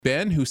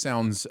Ben, who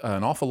sounds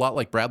an awful lot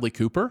like Bradley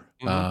Cooper,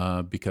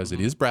 because it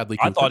is Bradley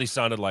Cooper. I thought he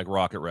sounded like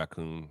Rocket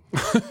Raccoon.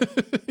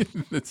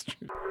 That's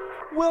true.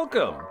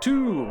 Welcome to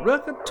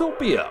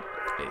Recotopia,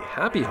 a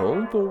happy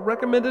home for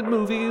recommended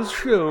movies,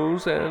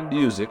 shows, and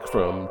music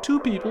from two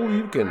people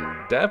you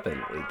can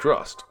definitely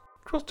trust.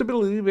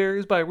 Trustability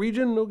varies by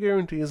region, no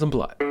guarantees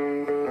implied.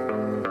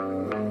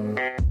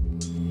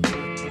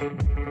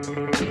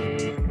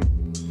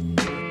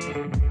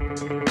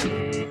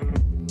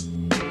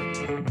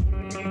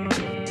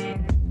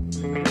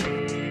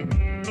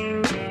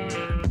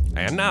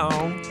 And now,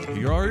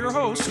 here are your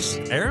hosts,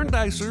 Aaron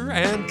Dicer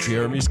and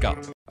Jeremy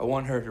Scott. I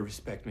want her to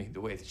respect me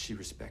the way that she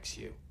respects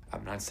you.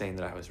 I'm not saying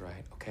that I was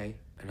right, okay?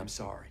 And I'm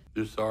sorry.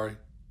 You're sorry?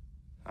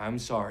 I'm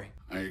sorry.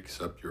 I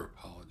accept your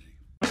apology.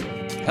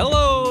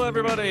 Hello,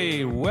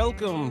 everybody.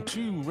 Welcome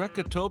to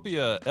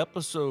Recotopia,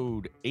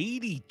 episode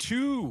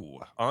 82.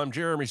 I'm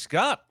Jeremy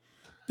Scott.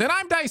 Then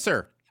I'm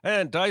Dicer.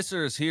 And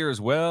Dicer is here as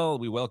well.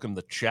 We welcome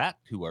the chat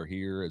who are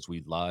here as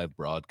we live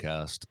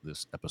broadcast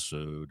this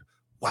episode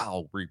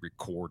while we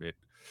record it.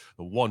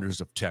 The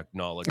wonders of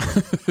technology.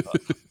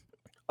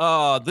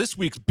 This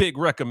week's big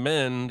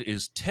recommend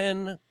is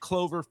 10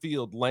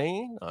 Cloverfield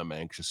Lane. I'm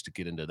anxious to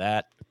get into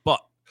that, but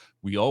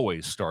we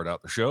always start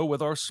out the show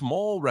with our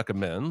small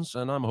recommends,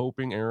 and I'm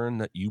hoping, Aaron,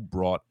 that you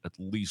brought at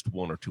least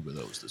one or two of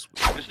those this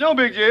week. It's no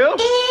big deal.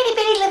 Itty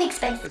bitty living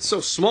space. It's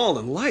so small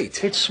and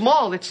light. It's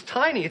small, it's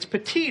tiny, it's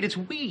petite, it's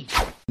wee.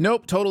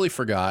 Nope, totally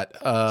forgot.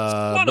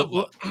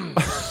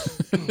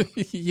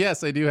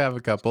 Yes, I do have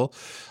a couple.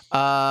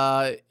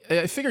 I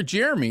figured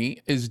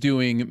Jeremy is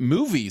doing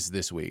movies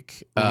this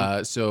week.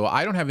 So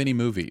I don't have any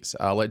movies.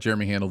 I'll let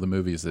Jeremy handle the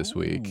movies this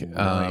week.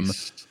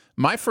 Nice.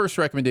 My first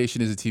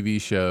recommendation is a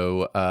TV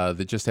show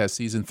that just has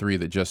season 3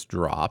 that just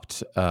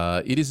dropped.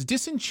 It is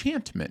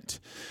Disenchantment.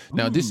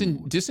 Now,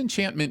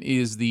 Disenchantment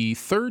is the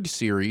third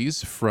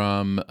series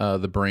from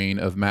the brain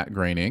of Matt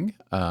Groening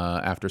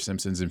after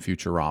Simpsons and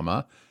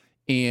Futurama,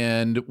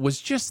 and was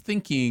just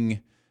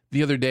thinking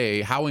the other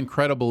day how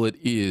incredible it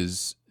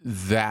is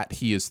that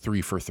he is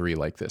 3 for 3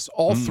 like this.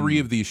 All three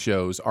of these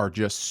shows are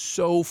just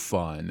so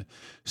fun,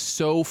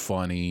 so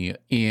funny,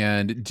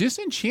 and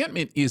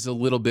Disenchantment is a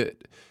little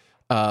bit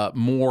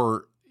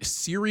more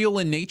serial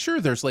in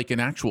nature. There's like an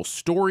actual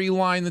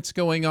storyline that's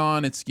going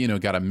on. It's,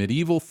 got a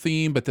medieval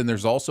theme, but then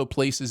there's also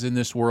places in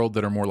this world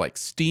that are more like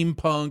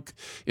steampunk.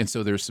 And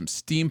so there's some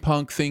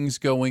steampunk things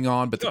going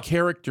on, but the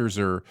characters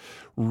are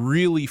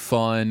really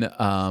fun.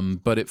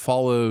 But it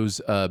follows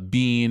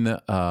Bean,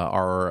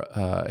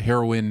 our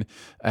heroine,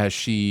 as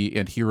she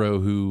and hero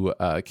who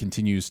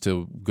continues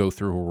to go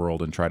through her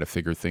world and try to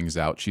figure things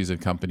out. She's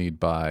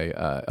accompanied by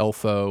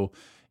Elfo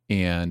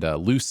and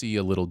Lucy,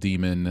 a little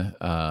demon,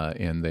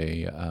 and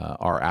they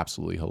are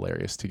absolutely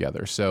hilarious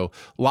together. So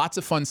lots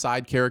of fun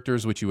side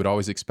characters, which you would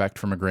always expect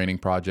from a Groening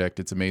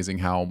project. It's amazing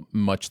how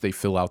much they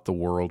fill out the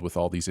world with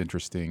all these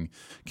interesting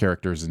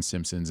characters in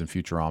Simpsons and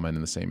Futurama,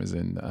 and the same as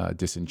in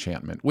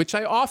Disenchantment, which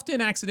I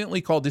often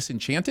accidentally call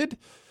Disenchanted,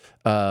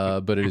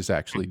 but it is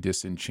actually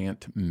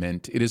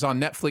Disenchantment. It is on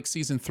Netflix.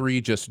 Season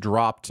 3 just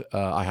dropped.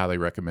 I highly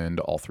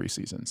recommend all 3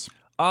 seasons.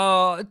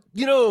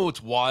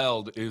 What's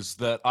wild is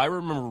that I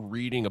remember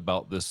reading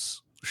about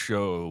this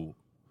show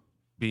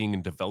being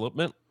in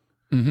development,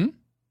 and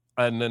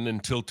then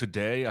until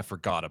today, I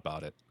forgot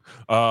about it.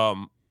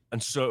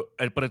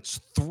 But it's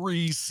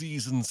 3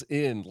 seasons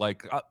in.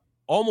 Like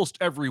almost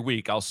every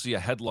week, I'll see a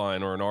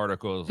headline or an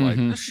article like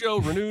this show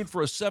renewed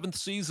for a 7th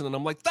season, and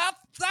I'm like,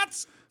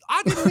 that's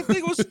I didn't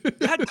even think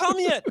it had come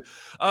yet.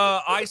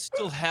 I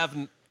still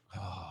haven't.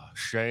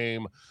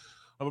 Shame.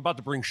 I'm about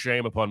to bring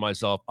shame upon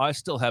myself. I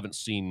still haven't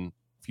seen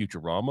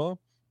Futurama.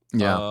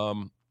 Yeah.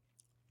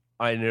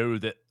 I know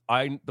that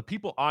the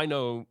people I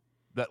know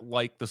that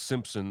like The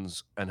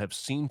Simpsons and have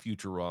seen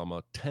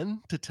Futurama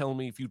tend to tell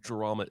me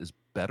Futurama is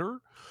better.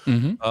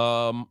 And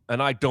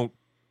I don't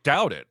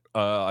doubt it.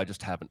 I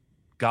just haven't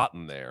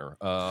gotten there.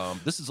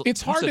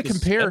 It's hard to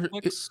compare.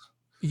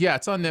 Yeah,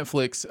 it's on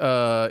Netflix.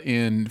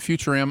 In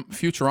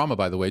Futurama,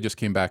 by the way, just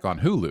came back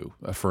on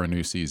Hulu for a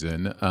new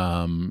season.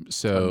 A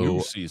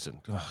new season.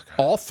 Oh,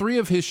 all 3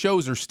 of his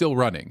shows are still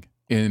running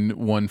in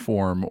one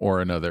form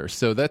or another.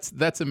 So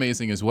that's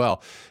amazing as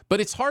well.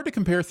 But it's hard to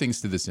compare things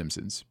to The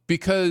Simpsons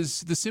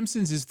because The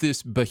Simpsons is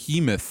this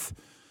behemoth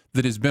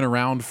that has been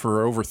around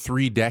for over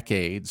 3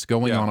 decades,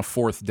 going on a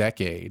 4th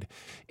decade.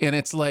 And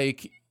it's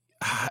like,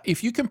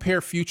 if you compare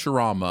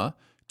Futurama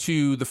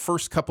to the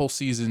first couple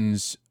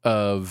seasons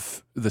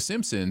of The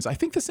Simpsons, I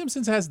think The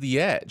Simpsons has the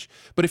edge.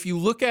 But if you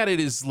look at it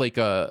as like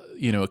a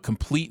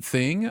complete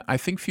thing, I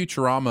think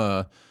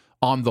Futurama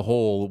on the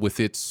whole, with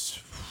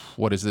its,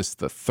 what is this,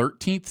 the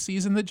 13th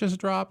season that just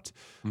dropped,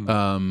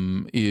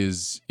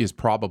 is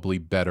probably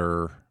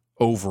better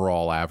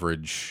overall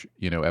average,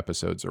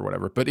 episodes or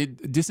whatever.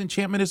 But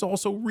Disenchantment is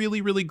also really,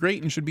 really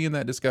great and should be in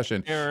that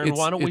discussion. Aaron,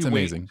 why don't we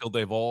wait until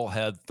they've all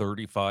had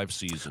 35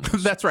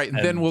 seasons? That's right.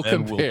 Then we'll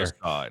compare.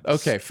 Decide.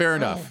 Okay, fair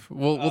enough.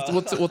 We'll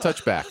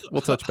touch back.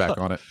 We'll touch back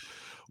on it.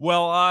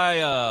 Well,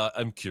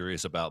 I'm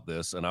curious about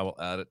this, and I will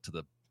add it to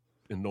the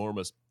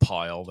enormous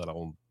pile that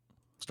I'll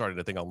starting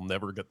to think I'll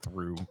never get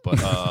through,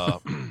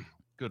 but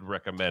good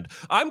recommend.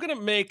 I'm going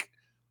to make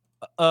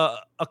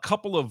a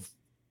couple of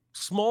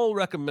small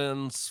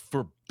recommends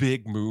for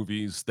big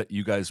movies that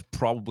you guys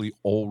probably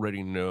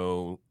already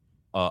know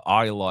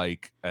I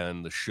like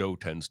and the show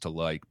tends to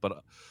like,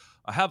 but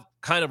I have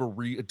kind of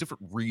a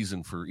different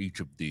reason for each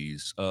of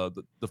these.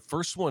 The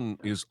first one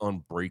is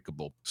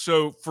Unbreakable.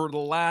 So for the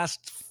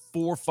last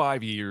 4 or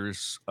 5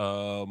 years,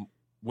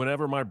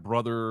 whenever my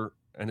brother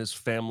and his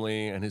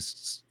family and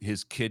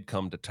his kid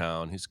come to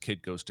town, his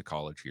kid goes to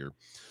college here,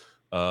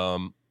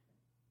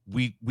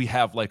 we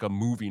have like a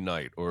movie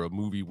night or a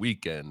movie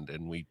weekend,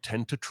 and we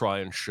tend to try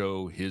and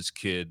show his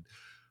kid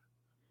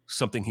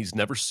something he's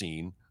never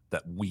seen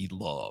that we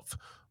love.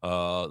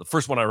 The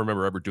first one I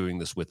remember ever doing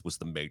this with was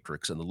The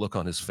Matrix, and the look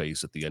on his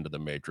face at the end of The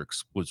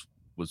Matrix was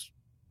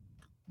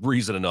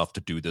reason enough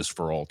to do this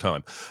for all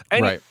time.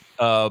 And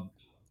Right.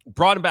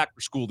 Brought him back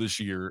for school this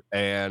year,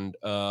 and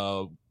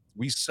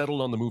we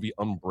settled on the movie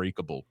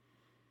Unbreakable.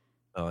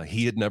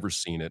 He had never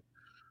seen it,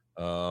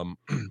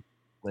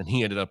 and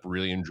he ended up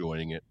really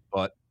enjoying it.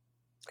 But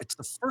it's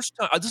the first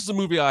time. This is a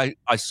movie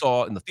I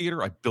saw in the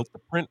theater. I built the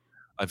print.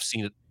 I've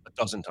seen it a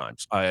dozen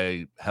times.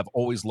 I have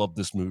always loved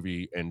this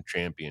movie and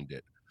championed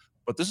it.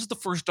 But this is the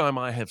first time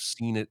I have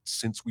seen it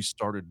since we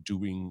started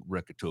doing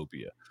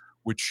Recotopia,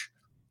 which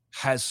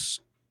has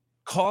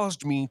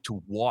caused me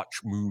to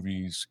watch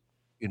movies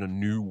in a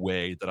new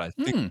way that I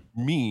think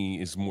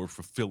me is more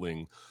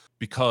fulfilling,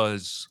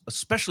 because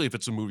especially if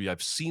it's a movie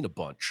I've seen a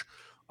bunch,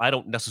 I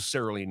don't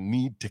necessarily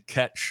need to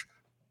catch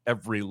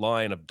every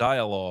line of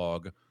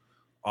dialogue.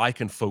 I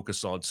can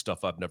focus on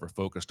stuff I've never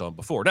focused on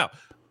before. Now,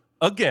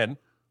 again,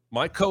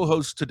 my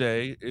co-host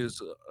today is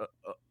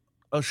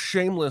a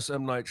shameless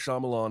M. Night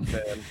Shyamalan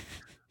fan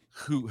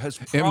who has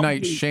M.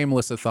 Night probably,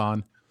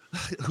 Shameless-a-thon.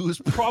 who has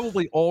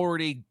probably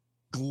already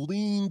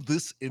gleaned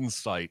this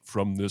insight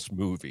from this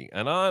movie.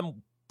 And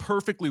I'm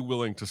perfectly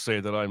willing to say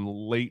that I'm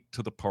late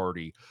to the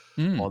party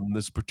on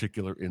this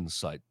particular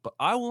insight. But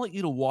I want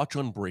you to watch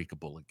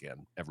Unbreakable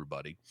again,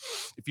 everybody.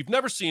 If you've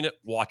never seen it,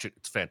 watch it.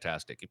 It's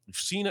fantastic. If you've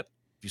seen it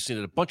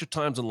a bunch of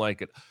times and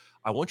like it,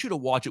 I want you to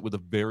watch it with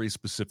a very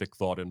specific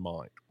thought in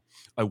mind.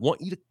 I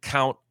want you to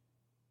count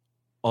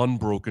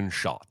unbroken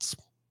shots.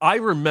 I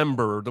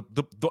remember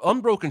the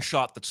unbroken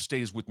shot that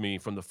stays with me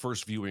from the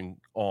first viewing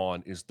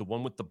on is the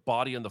one with the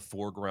body in the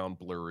foreground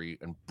blurry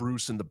and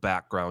Bruce in the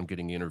background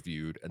getting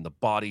interviewed, and the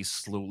body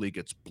slowly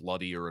gets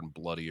bloodier and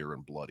bloodier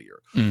and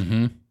bloodier.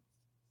 Mm-hmm.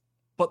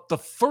 But the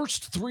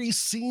first 3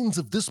 scenes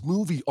of this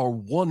movie are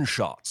one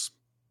shots.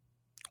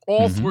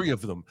 All 3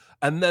 of them.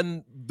 And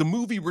then the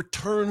movie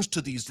returns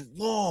to these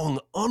long,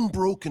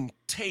 unbroken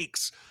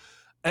takes,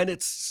 and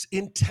it's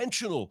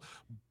intentional,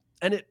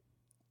 and it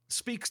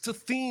speaks to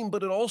theme,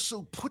 but it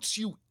also puts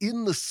you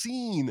in the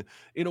scene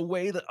in a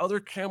way that other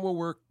camera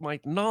work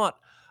might not.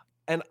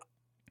 And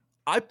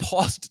I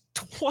paused it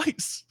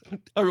twice.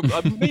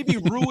 I maybe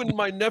ruined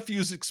my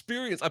nephew's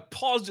experience. I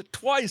paused it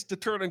twice to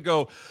turn and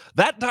go,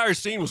 that entire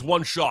scene was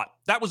one shot.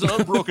 That was an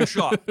unbroken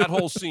shot, that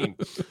whole scene.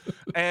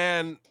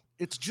 And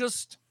it's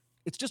just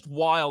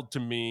wild to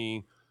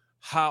me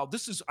how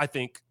this is, I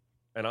think,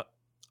 and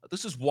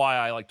this is why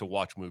I like to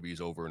watch movies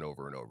over and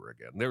over and over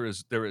again. There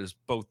is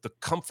both the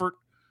comfort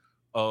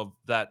of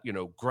that,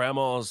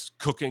 grandma's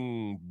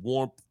cooking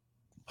warmth,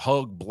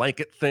 hug,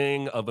 blanket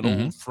thing of an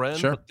old friend,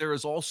 Sure. But there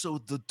is also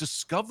the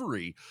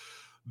discovery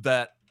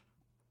that,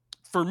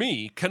 for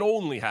me, can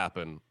only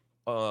happen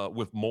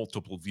with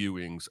multiple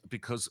viewings,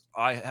 because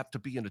I have to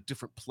be in a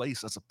different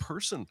place as a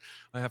person.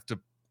 I have to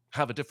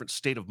have a different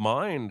state of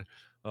mind.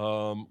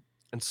 And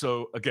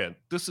so, again,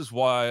 this is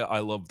why I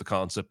love the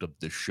concept of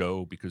this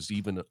show, because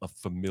even a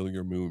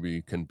familiar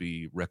movie can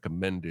be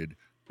recommended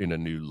in a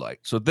new light.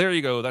 So there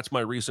you go. That's my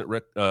recent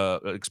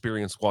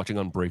experience watching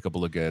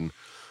Unbreakable again.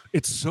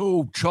 It's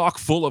so chock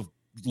full of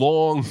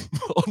long,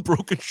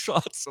 unbroken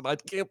shots, and I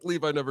can't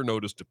believe I never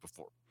noticed it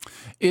before.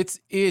 It's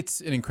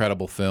an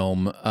incredible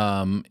film,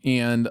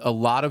 and a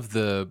lot of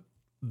the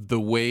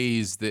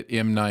ways that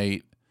M.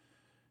 Night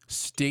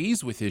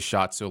stays with his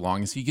shot so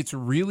long is he gets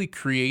really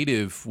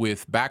creative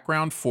with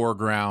background,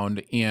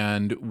 foreground,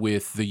 and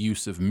with the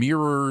use of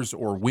mirrors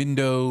or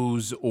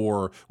windows,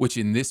 or which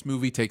in this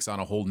movie takes on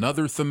a whole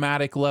nother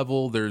thematic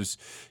level. There's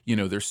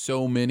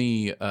so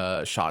many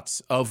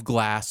shots of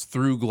glass,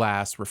 through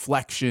glass,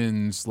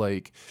 reflections, and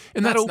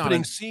that that's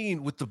opening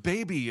scene with the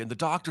baby and the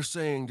doctor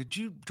saying, "Did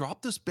you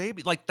drop this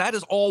baby?" Like, that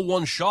is all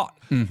one shot.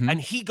 And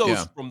he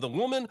goes from the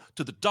woman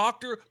to the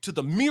doctor to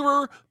the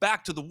mirror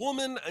back to the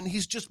woman, and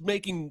he's just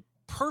making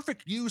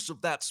perfect use of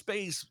that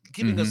space,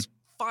 giving us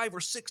 5 or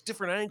 6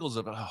 different angles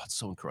of it. Oh, it's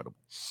so incredible.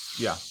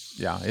 Yeah,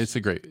 it's a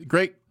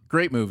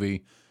great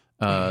movie.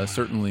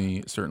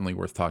 Certainly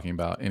worth talking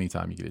about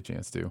anytime you get a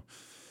chance to.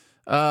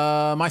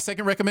 My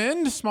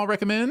second small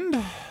recommend,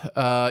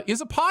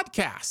 is a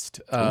podcast.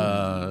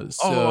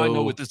 I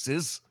know what this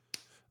is.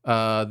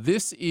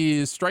 This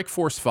is Strike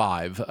Force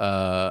 5,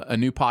 a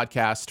new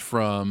podcast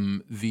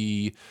from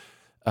the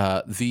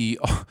the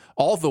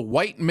all the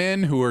white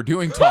men who are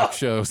doing talk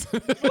shows.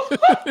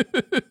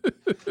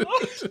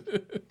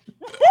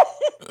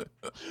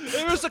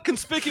 There was a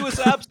conspicuous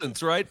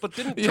absence, right? But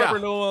didn't Trevor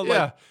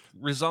Noah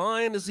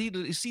resign? Is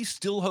he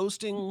still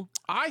hosting?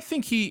 I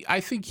think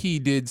he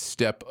did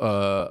step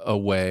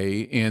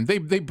away, and they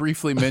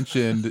briefly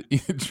mentioned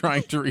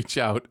trying to reach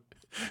out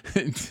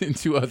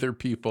to other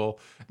people.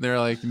 They're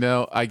like,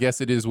 no, I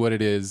guess it is what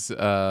it is.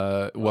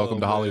 Welcome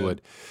to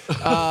Hollywood.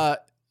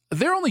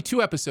 They're only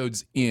 2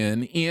 episodes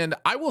in, and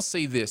I will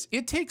say this.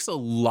 It takes a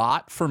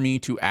lot for me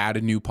to add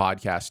a new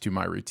podcast to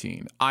my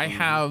routine. I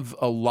have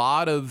a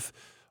lot of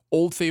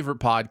old favorite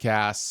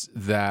podcasts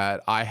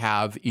that I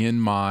have in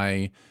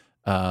my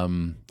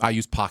I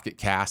use Pocket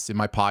Casts in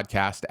my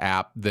podcast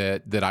app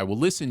that I will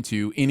listen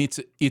to, and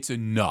it's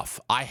enough.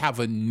 I have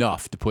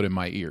enough to put in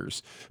my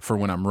ears for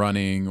when I'm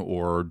running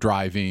or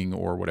driving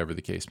or whatever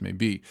the case may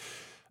be.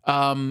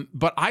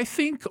 But I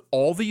think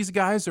all these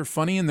guys are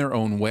funny in their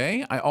own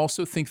way. I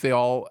also think they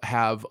all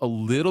have a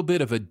little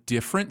bit of a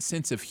different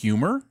sense of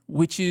humor,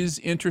 which is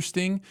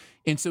interesting.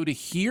 And so to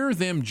hear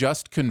them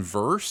just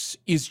converse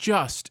is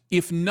just,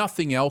 if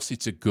nothing else,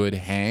 it's a good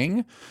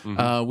hang,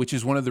 which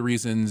is one of the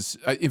reasons.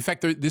 In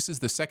fact, this is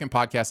the second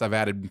podcast I've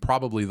added in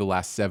probably the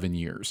last 7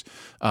 years.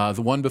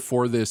 The one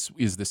before this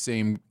is the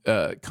same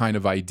kind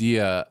of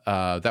idea.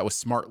 That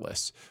was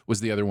Smartless,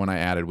 was the other one I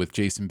added with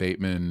Jason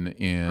Bateman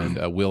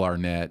and Will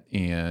Arnett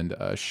and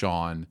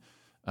Sean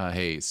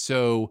Hayes.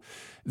 So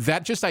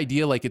that just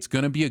idea, like it's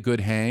going to be a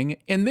good hang.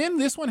 And then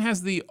this one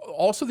has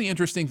also the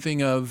interesting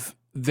thing of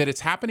that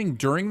it's happening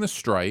during the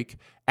strike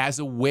as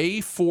a way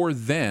for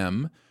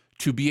them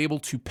to be able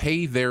to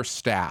pay their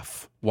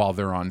staff while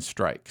they're on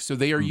strike. So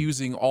they are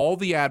using all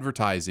the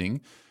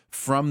advertising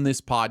from this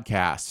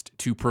podcast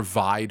to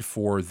provide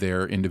for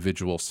their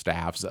individual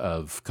staffs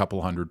of a couple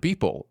hundred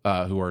people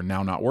who are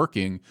now not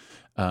working,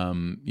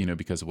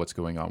 because of what's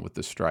going on with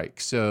the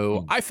strike.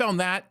 So I found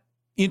that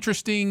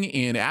interesting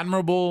and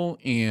admirable,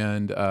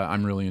 and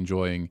I'm really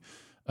enjoying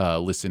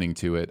listening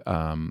to it.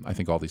 I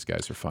think all these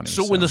guys are funny.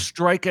 So when the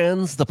strike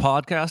ends, the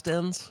podcast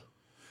ends?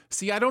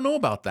 See, I don't know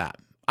about that.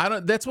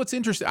 That's what's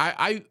interesting.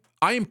 I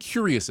am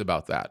curious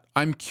about that.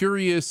 I'm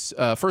curious,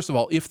 first of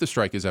all, if the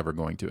strike is ever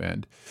going to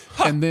end.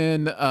 And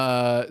then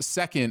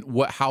second,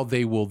 how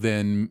they will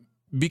then,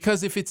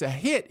 because if it's a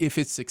hit, if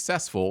it's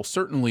successful,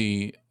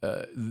 certainly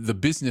the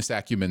business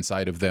acumen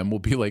side of them will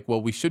be like,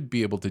 well, we should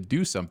be able to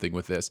do something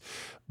with this.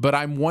 But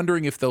I'm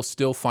wondering if they'll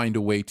still find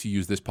a way to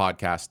use this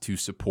podcast to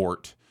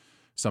support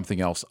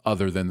something else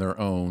other than their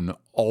own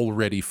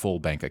already full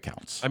bank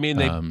accounts. I mean,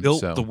 they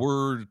built the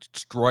word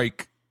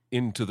strike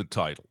into the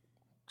title.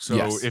 So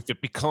if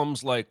it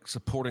becomes like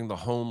supporting the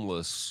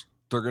homeless,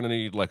 they're going to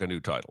need like a new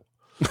title.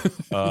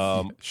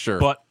 Sure.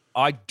 But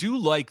I do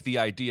like the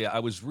idea. I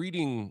was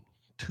reading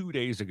 2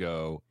 days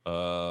ago,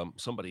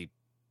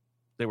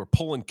 they were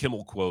pulling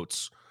Kimmel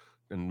quotes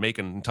and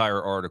making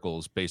entire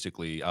articles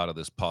basically out of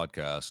this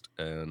podcast.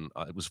 And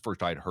it was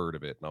first I'd heard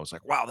of it. And I was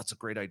like, wow, that's a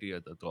great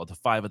idea. The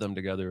 5 of them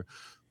together.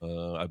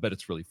 I bet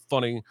it's really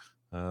funny.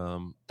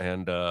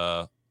 And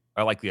I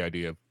like the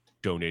idea of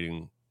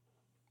donating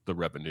the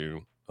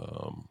revenue.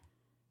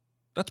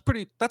 That's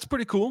pretty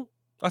cool,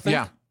 I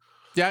think.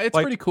 Yeah, it's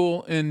pretty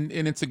cool, and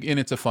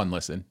it's a fun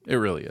listen. It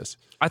really is.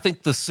 I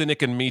think the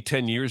cynic in me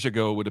 10 years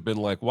ago would have been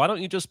like, why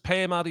don't you just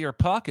pay him out of your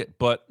pocket?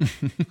 But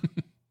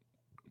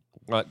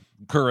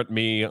current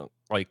me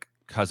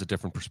has a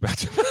different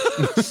perspective.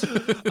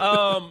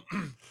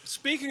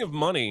 Speaking of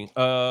money,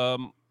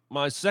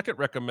 my second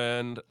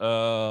recommend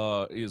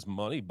is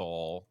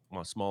Moneyball.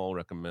 My small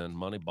recommend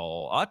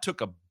Moneyball. I took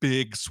a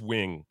big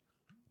swing,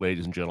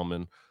 ladies and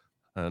gentlemen.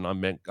 And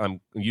I'm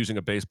using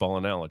a baseball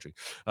analogy.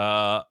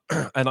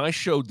 And I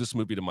showed this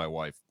movie to my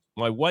wife.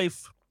 My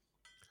wife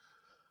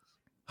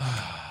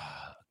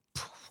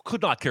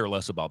could not care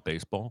less about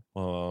baseball.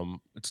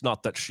 It's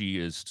not that she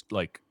is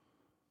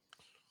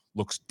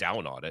looks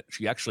down on it.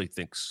 She actually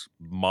thinks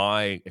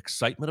my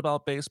excitement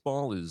about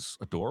baseball is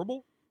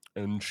adorable.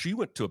 And she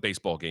went to a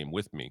baseball game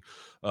with me.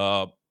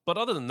 But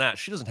other than that,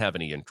 she doesn't have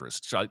any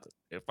interest.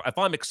 If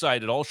I'm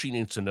excited, all she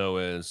needs to know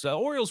is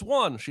Orioles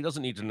won. She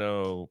doesn't need to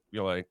know,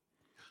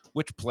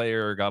 which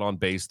player got on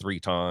base 3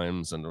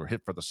 times and were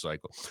hit for the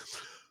cycle.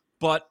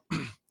 But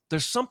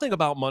there's something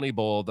about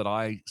Moneyball that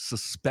I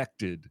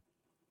suspected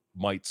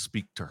might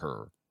speak to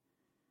her.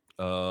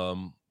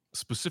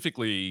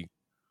 Specifically,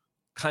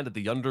 kind of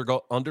the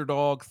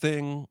underdog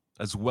thing,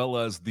 as well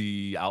as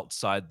the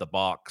outside the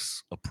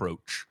box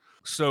approach.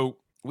 So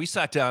we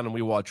sat down and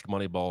we watched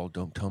Moneyball.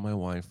 Don't tell my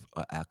wife.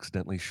 I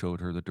accidentally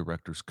showed her the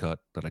director's cut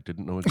that I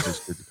didn't know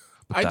existed.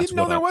 I didn't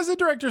know there was a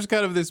director's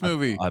cut of this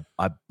movie.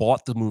 I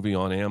bought the movie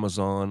on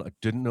Amazon. I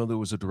didn't know there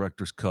was a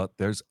director's cut.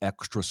 There's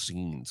extra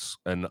scenes.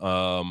 And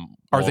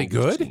are they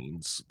good?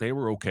 Scenes, they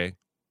were okay.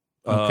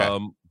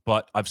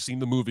 but I've seen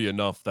the movie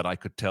enough that I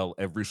could tell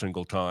every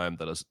single time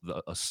that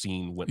a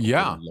scene went a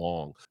Yeah. little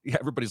long. Yeah,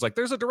 everybody's like,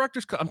 "There's a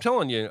director's cut." I'm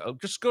telling you,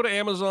 just go to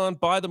Amazon,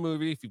 buy the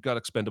movie if you've got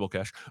expendable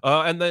cash,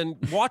 and then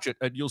watch it,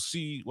 and you'll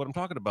see what I'm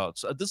talking about.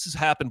 So this has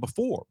happened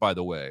before, by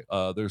the way.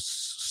 There's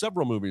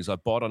several movies I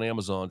bought on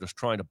Amazon just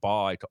trying to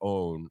buy to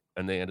own,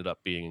 and they ended up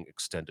being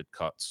extended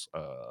cuts.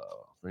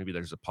 Maybe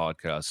there's a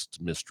podcast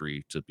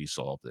mystery to be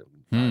solved.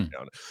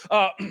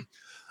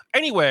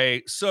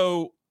 Anyway,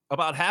 so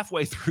about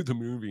halfway through the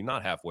movie,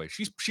 not halfway,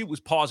 she was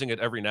pausing it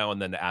every now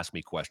and then to ask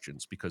me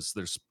questions because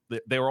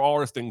there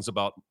are things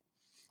about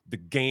the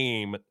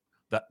game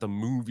that the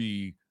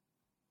movie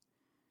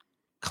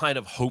kind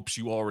of hopes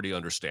you already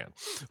understand.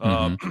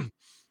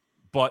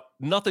 But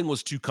nothing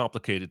was too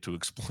complicated to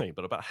explain.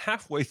 But about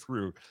halfway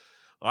through,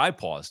 I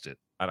paused it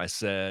and I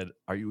said,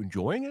 "Are you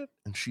enjoying it?"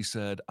 And she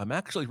said, "I'm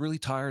actually really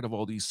tired of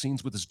all these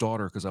scenes with his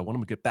daughter because I want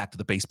him to get back to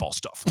the baseball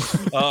stuff."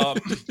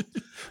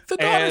 The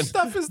daughter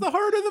stuff is the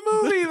heart of the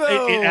movie,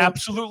 though. It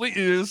absolutely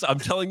is. I'm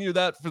telling you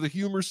that for the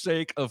humor's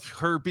sake of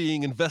her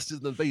being invested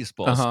in the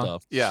baseball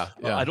stuff. Yeah.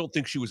 I don't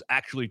think she was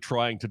actually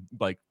trying to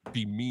like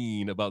be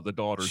mean about the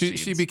daughter.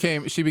 She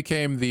became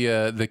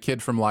the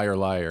kid from Liar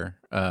Liar.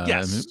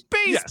 Yes.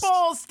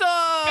 Baseball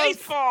stuff.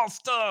 Baseball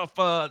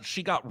stuff.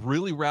 She got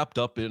really wrapped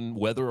up in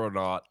whether or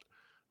not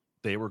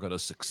they were going to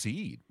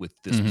succeed with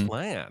this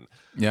plan.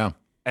 Yeah.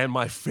 And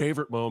my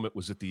favorite moment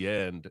was at the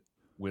end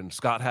when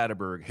Scott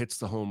Hatterberg hits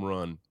the home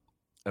run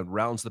and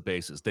rounds the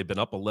bases. They've been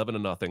up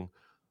 11-0.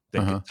 They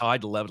get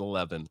tied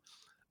 11-11.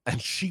 And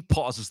she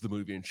pauses the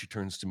movie and she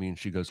turns to me and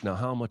she goes, "Now,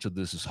 how much of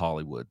this is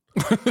Hollywood?"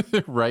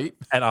 Right.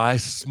 And I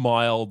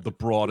smiled the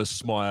broadest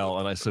smile.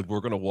 And I said, "We're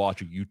going to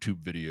watch a YouTube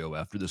video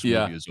after this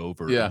movie is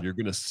over. And you're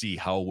going to see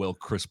how well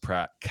Chris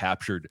Pratt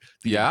captured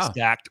the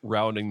exact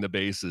rounding the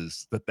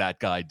bases that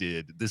guy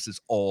did. This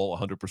is all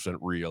 100%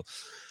 real."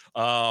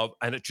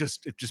 And it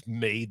just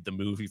made the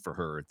movie for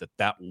her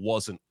that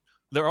wasn't,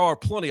 there are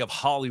plenty of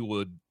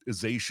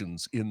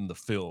Hollywoodizations in the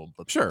film,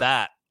 but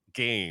that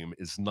game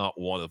is not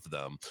one of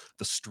them.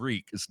 The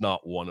streak is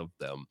not one of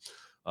them.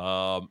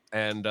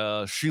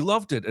 And she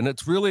loved it. And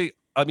it's really,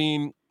 I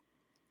mean,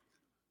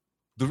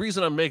 the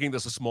reason I'm making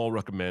this a small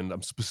recommend,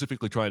 I'm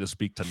specifically trying to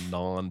speak to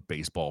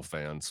non-baseball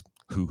fans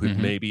who had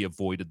maybe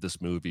avoided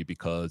this movie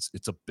because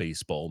it's a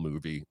baseball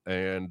movie.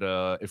 And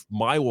if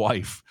my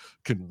wife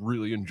can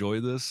really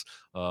enjoy this,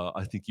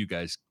 I think you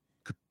guys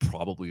could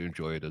probably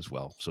enjoy it as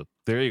well. So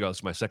there you go.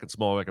 It's my second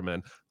small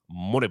recommend,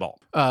 Moneyball.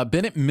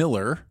 Bennett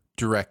Miller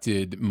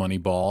directed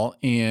Moneyball,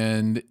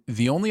 and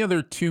the only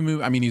other two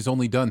movies, I mean, he's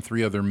only done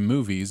 3 other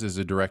movies as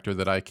a director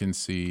that I can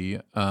see.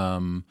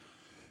 And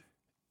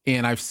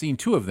I've seen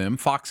 2 of them,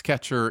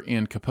 Foxcatcher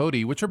and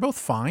Capote, which are both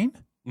fine.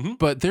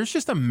 But there's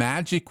just a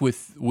magic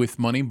with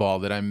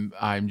Moneyball that I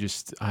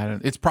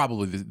don't. It's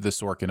probably the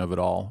Sorkin of it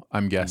all,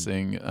 I'm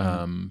guessing.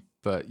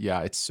 But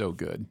yeah, it's so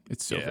good.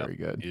 It's so very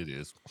good. It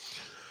is.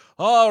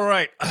 All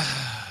right,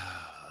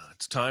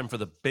 it's time for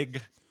the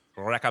big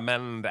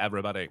recommend,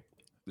 everybody.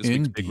 This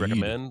week's big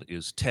recommend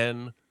is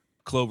 10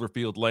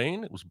 Cloverfield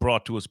Lane. It was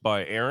brought to us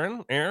by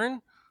Aaron.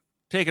 Aaron,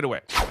 take it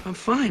away. I'm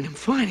fine.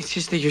 It's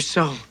just that you're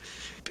so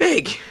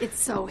big. It's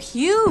so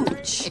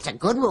huge. It's a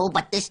good rule,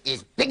 but this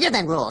is bigger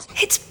than rules.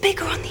 It's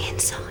bigger on the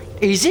inside.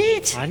 Is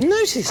it? I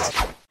noticed.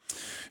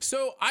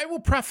 So I will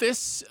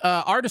preface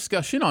our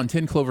discussion on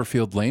 10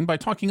 Cloverfield Lane by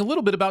talking a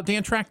little bit about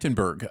Dan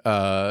Trachtenberg,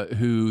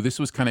 who this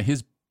was kind of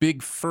his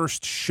big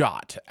first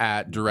shot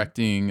at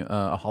directing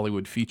a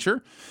Hollywood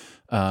feature.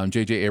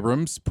 J.J.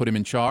 Abrams put him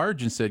in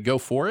charge and said, "Go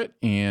for it."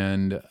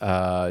 And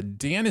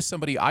Dan is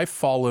somebody I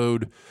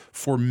followed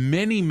for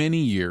many, many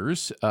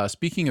years.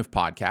 Speaking of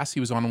podcasts, he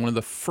was on one of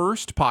the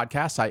first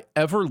podcasts I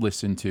ever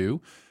listened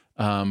to,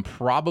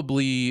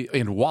 probably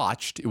and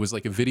watched. It was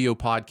like a video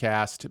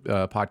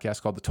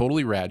podcast called The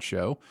Totally Rad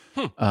Show.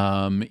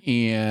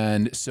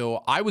 And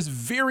so I was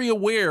very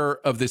aware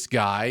of this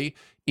guy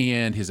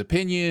and his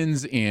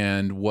opinions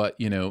and what,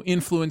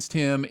 influenced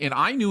him. And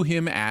I knew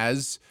him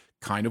as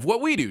kind of what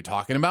we do,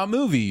 talking about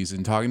movies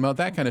and talking about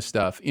that kind of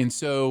stuff. And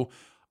so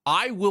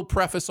I will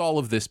preface all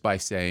of this by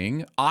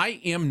saying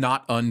I am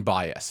not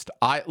unbiased.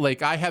 I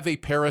have a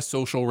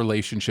parasocial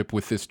relationship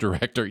with this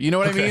director. You know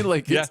what I mean?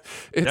 Like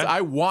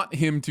I want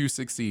him to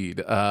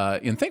succeed.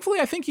 And thankfully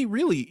I think he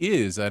really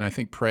is. And I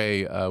think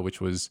Prey, which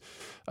was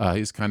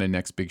his kind of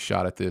next big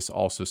shot at this,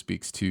 also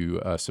speaks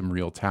to some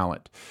real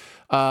talent.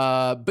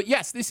 But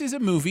yes, this is a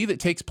movie that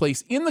takes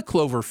place in the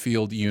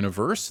Cloverfield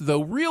universe,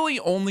 though really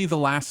only the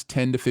last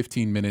 10 to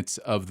 15 minutes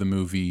of the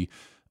movie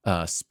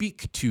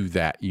speak to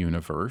that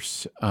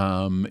universe.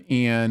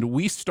 And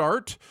we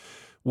start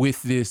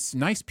with this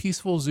nice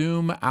peaceful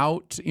zoom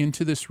out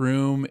into this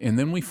room, and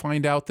then we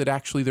find out that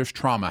actually there's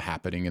trauma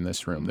happening in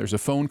this room. There's a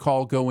phone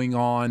call going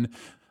on.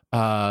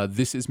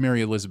 This is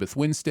Mary Elizabeth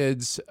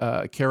Winstead's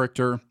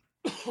character.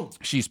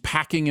 She's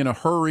packing in a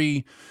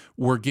hurry.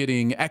 We're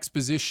getting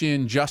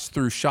exposition just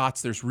through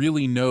shots. There's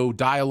really no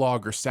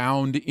dialogue or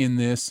sound in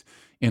this.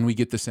 And we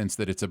get the sense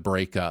that it's a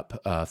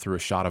breakup through a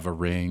shot of a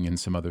ring and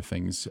some other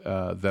things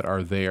that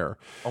are there.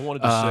 I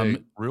wanted to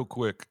say real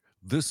quick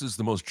this is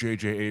the most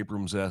J.J.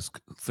 Abrams-esque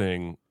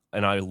thing,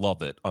 and I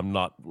love it. I'm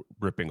not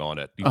ripping on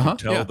it. You can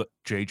tell that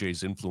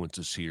J.J.'s influence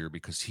is here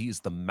because he's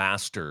the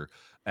master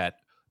at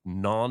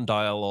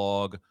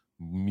non-dialogue,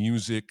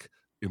 music,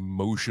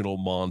 emotional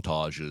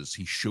montages.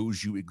 He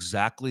shows you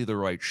exactly the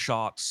right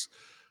shots,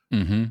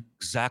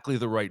 exactly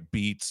the right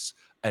beats,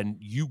 and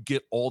you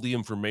get all the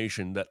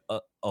information that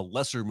a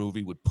lesser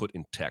movie would put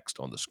in text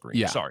on the screen.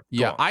 Yeah. Sorry.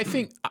 Yeah. I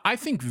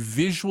think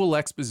visual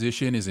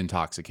exposition is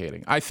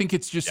intoxicating. I think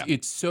it's just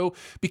it's so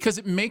because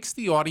it makes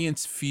the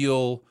audience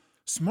feel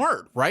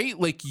smart, right?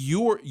 Like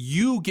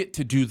you get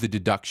to do the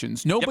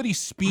deductions. Nobody's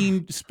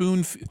spoon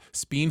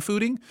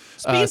feeding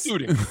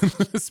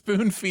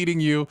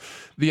you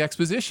the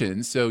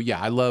exposition. So yeah,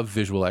 I love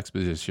visual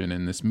exposition,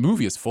 and this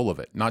movie is full of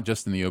it. Not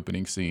just in the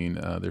opening scene.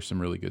 There's some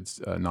really good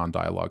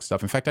non-dialogue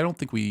stuff. In fact, I don't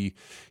think we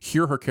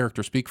hear her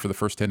character speak for the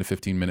first 10 to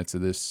 15 minutes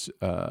of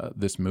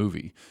this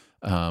movie.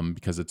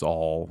 Because it's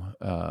all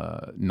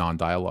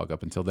non-dialogue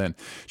up until then.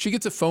 She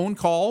gets a phone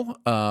call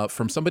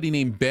from somebody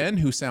named Ben,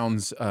 who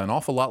sounds an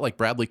awful lot like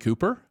Bradley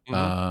Cooper,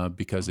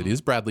 because it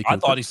is Bradley Cooper. I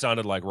thought he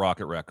sounded like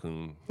Rocket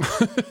Raccoon.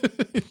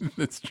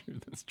 That's true.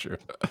 That's true.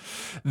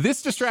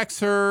 This distracts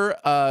her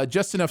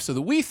just enough so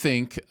that we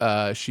think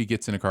she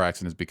gets in a car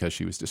accident because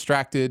she was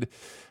distracted.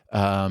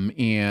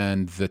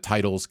 And the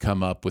titles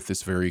come up with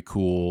this very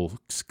cool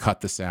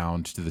cut the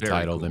sound to the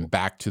title, then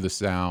back to the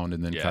sound,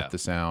 and then cut the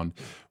sound.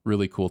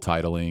 Really cool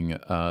titling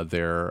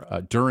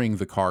there during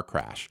the car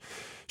crash.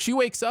 She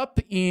wakes up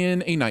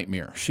in a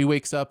nightmare. She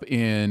wakes up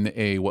in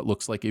what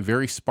looks like a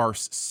very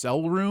sparse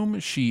cell room.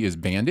 She is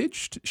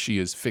bandaged. She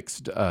is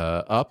fixed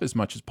up as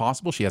much as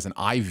possible. She has an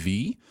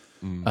IV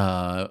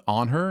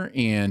on her,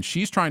 and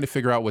she's trying to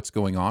figure out what's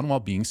going on while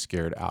being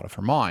scared out of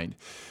her mind.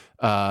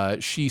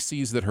 She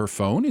sees that her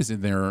phone is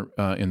in there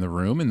in the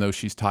room, and though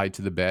she's tied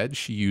to the bed,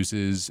 she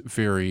uses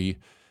very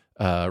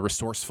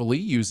resourcefully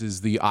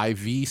uses the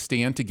IV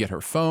stand to get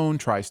her phone,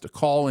 tries to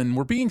call, and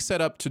we're being set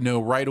up to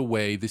know right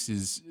away this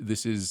is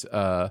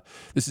a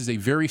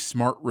very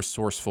smart,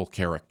 resourceful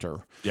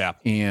character. Yeah,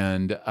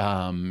 and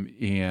one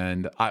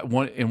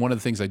of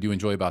the things I do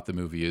enjoy about the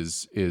movie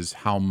is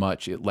how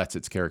much it lets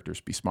its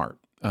characters be smart,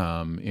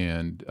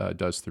 and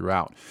does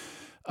throughout.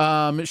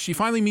 She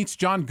finally meets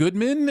John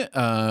Goodman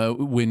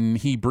when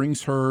he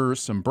brings her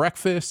some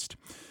breakfast.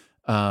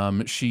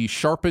 She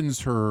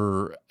sharpens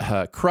her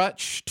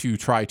crutch to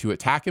try to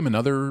attack him.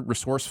 Another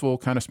resourceful,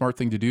 kind of smart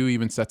thing to do,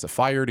 even sets a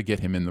fire to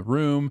get him in the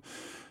room.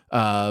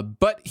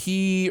 But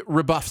he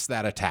rebuffs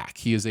that attack.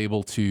 He is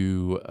able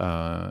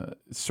to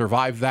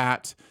survive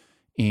that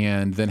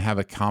and then have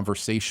a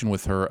conversation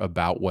with her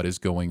about what is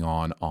going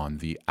on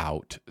the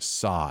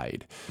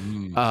outside.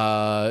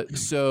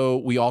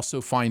 So we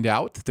also find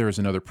out that there is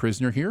another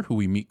prisoner here who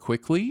we meet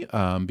quickly,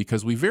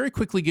 because we very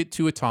quickly get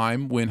to a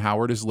time when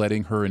Howard is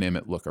letting her and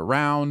Emmett look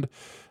around.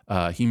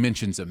 He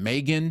mentions a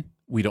Megan.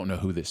 We don't know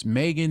who this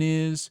Megan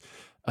is.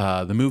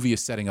 The movie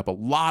is setting up a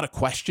lot of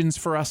questions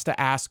for us to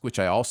ask, which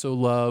I also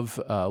love.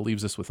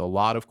 Leaves us with a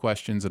lot of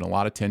questions and a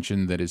lot of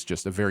tension that is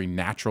just a very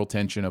natural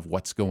tension of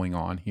what's going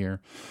on here.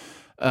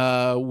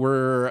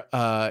 Where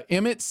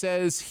Emmett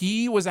says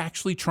he was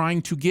actually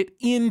trying to get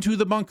into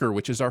the bunker,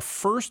 which is our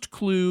first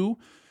clue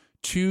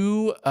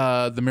to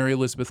the Mary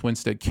Elizabeth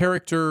Winstead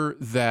character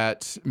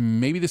that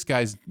maybe this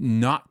guy's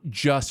not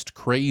just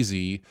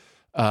crazy,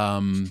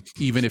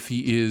 even if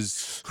he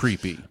is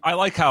creepy. I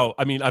like how,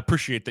 I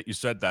appreciate that you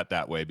said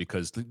that way,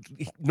 because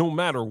no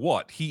matter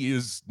what, he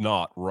is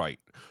not right.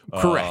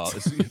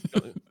 Correct.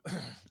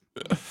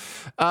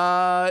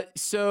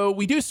 So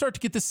we do start to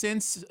get the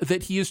sense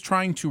that he is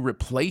trying to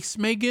replace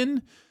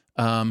Megan,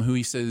 who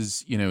he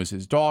says, is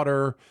his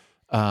daughter.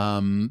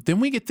 Then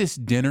we get this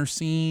dinner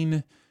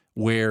scene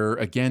where,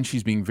 again,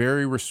 she's being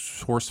very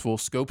resourceful,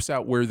 scopes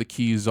out where the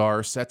keys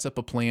are, sets up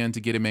a plan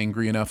to get him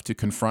angry enough to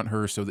confront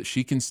her so that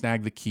she can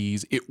snag the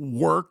keys. It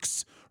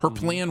works. Her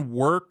plan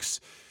works.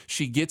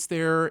 She gets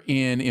there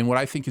in what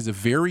I think is a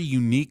very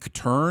unique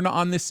turn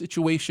on this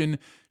situation.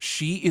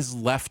 She is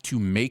left to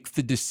make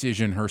the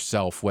decision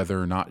herself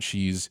whether or not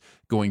she's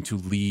going to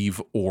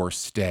leave or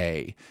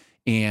stay.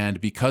 And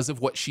because of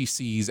what she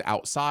sees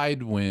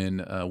outside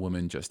when a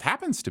woman just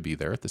happens to be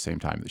there at the same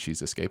time that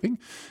she's escaping,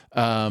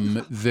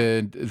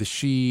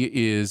 she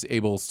is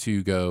able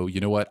to go,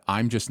 you know what,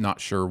 I'm just not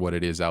sure what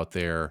it is out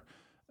there.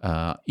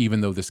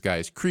 Even though this guy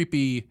is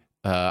creepy,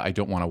 I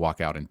don't want to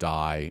walk out and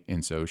die.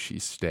 And so she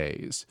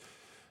stays.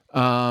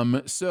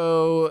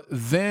 So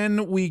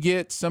then we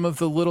get some of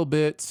the little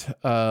bit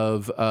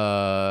of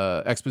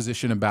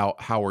exposition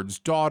about Howard's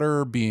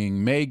daughter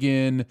being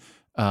Megan.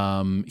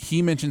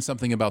 He mentioned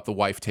something about the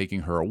wife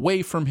taking her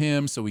away from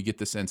him. So we get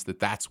the sense that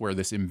that's where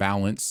this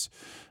imbalance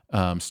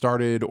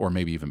started, or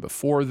maybe even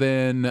before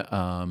then.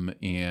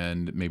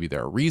 And maybe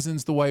there are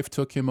reasons the wife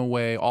took him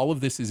away. All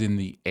of this is in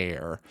the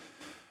air.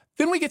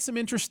 Then we get some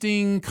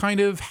interesting kind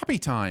of Happy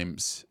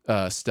Times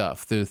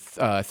stuff.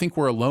 I Think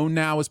We're Alone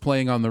Now is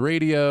playing on the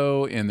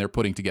radio, and they're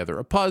putting together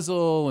a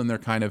puzzle, and they're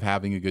kind of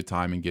having a good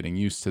time and getting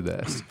used to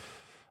this.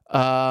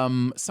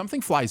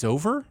 Something flies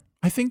over.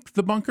 I think,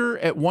 the bunker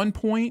at one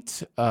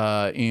point,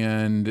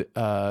 and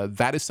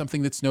that is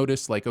something that's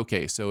noticed. Like,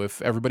 okay, so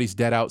if everybody's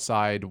dead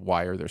outside,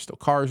 why are there still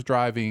cars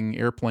driving,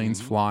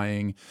 airplanes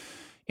flying?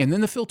 And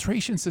then the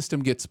filtration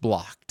system gets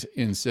blocked.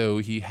 And so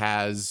he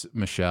has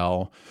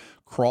Michelle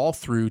crawl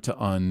through to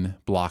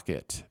unblock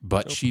it.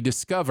 But she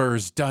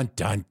discovers, dun,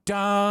 dun,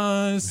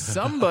 dun,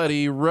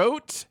 somebody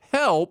wrote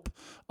help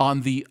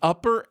on the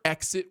upper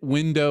exit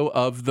window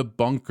of the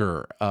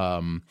bunker.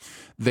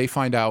 They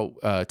find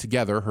out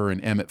together, her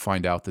and Emmett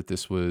find out that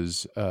this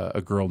was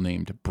a girl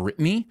named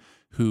Brittany,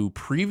 who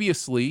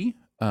previously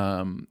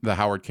the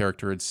Howard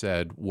character had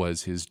said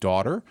was his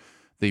daughter.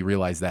 They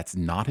realize that's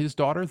not his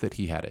daughter, that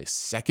he had a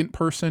second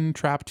person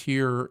trapped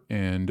here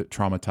and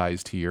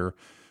traumatized here.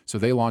 So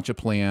they launch a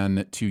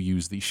plan to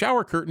use the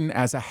shower curtain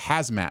as a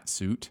hazmat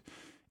suit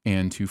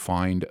and to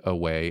find a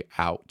way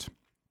out.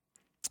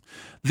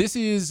 This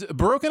is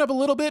broken up a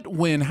little bit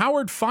when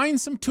Howard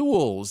finds some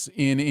tools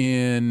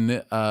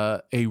in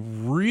a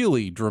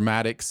really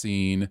dramatic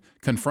scene,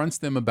 confronts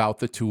them about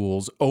the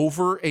tools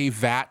over a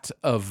vat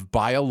of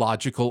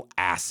biological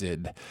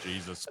acid.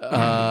 Jesus.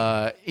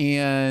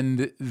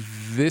 And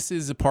this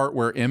is a part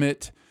where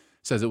Emmett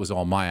says it was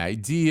all my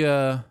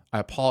idea. I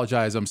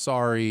apologize. I'm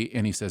sorry.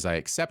 And he says, I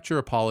accept your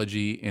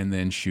apology, and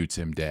then shoots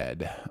him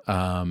dead.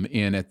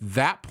 And at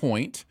that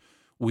point,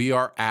 we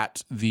are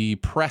at the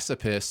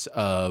precipice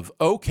of,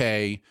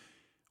 okay,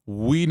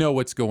 we know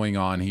what's going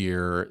on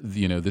here.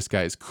 You know, this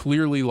guy has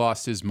clearly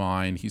lost his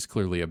mind. He's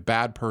clearly a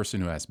bad person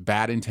who has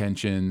bad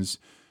intentions.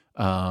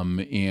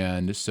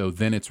 And so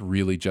then it's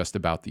really just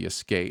about the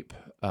escape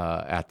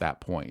at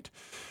that point.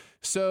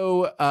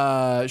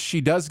 So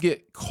she does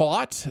get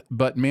caught,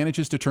 but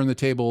manages to turn the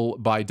table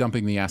by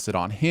dumping the acid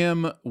on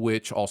him,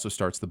 which also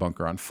starts the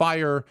bunker on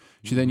fire.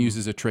 She then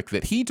uses a trick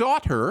that he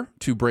taught her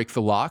to break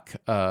the lock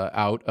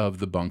out of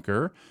the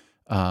bunker.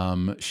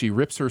 She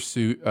rips her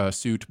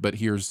suit, but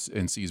hears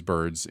and sees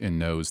birds and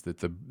knows that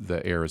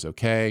the air is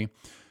okay.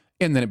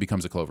 And then it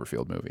becomes a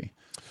Cloverfield movie.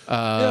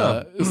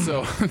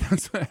 So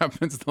that's what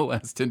happens the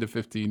last 10 to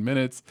 15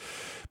 minutes.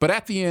 But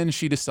at the end,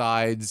 she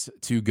decides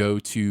to go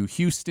to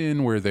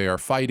Houston, where they are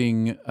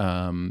fighting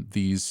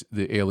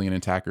the alien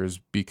attackers,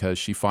 because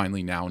she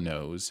finally now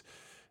knows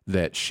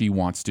that she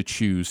wants to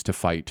choose to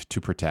fight to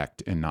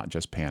protect and not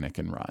just panic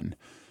and run,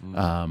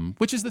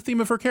 which is the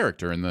theme of her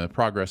character and the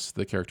progress,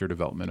 the character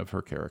development of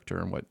her character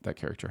and what that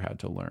character had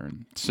to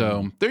learn.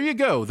 So there you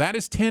go. That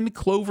is 10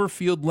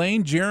 Cloverfield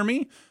Lane.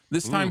 Jeremy,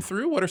 this time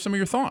through, what are some of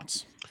your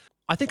thoughts?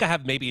 I think I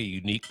have maybe a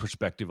unique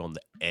perspective on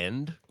the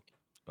end.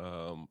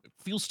 It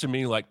feels to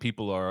me like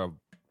people are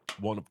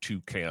one of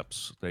two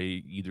camps.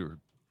 They either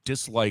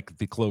dislike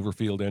the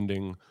Cloverfield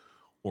ending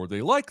or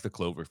they like the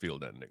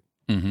Cloverfield ending.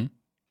 Mm-hmm.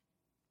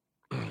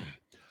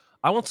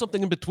 I want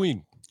something in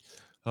between.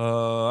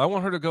 I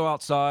want her to go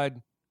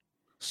outside,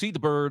 see the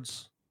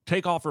birds,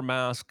 take off her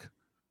mask.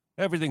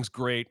 Everything's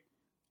great.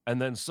 And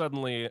then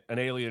suddenly an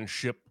alien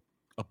ship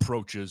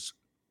approaches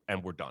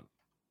and we're done.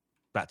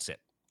 That's it.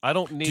 I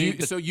don't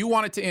need... So you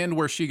want it to end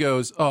where she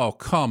goes, oh,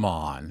 come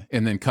on,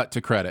 and then cut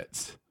to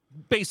credits?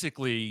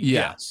 Basically,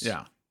 yes.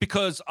 Yeah.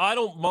 Because I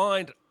don't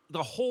mind.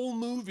 The whole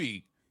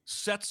movie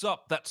sets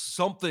up that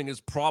something is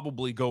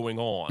probably going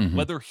on. Mm-hmm.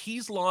 Whether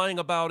he's lying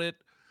about it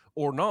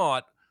or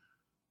not,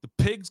 the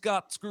pigs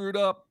got screwed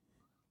up.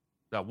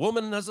 That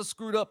woman has a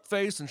screwed up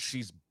face, and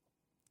she's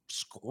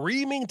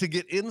screaming to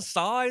get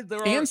inside.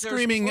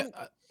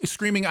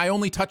 Screaming, I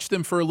only touched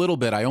them for a little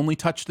bit. I only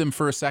touched them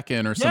for a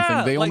second or something.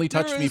 Yeah, they only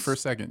touched me for a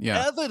second.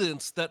 Yeah.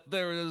 Evidence that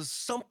there is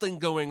something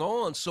going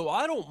on. So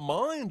I don't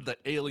mind that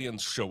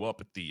aliens show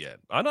up at the end.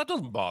 That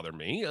doesn't bother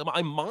me.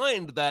 I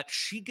mind that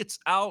she gets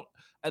out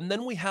and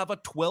then we have a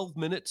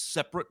 12-minute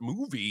separate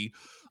movie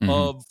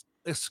of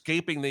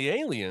escaping the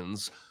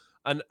aliens.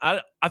 And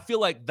I feel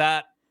like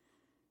that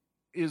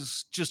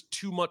is just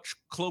too much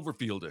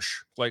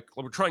Cloverfield-ish. Like,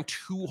 we're trying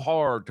too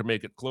hard to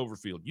make it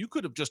Cloverfield. You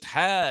could have just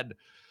had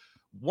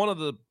one of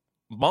the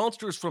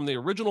monsters from the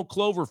original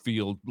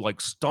Cloverfield like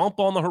stomp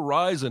on the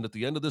horizon at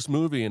the end of this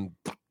movie, and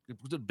it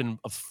would have been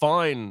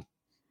fine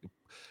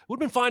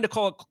to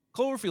call it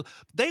Cloverfield.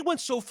 They went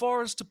so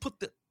far as to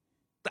put the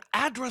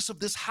address of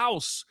this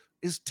house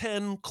is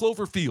 10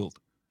 Cloverfield.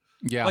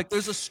 Yeah. Like,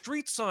 there's a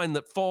street sign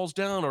that falls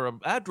down or an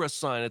address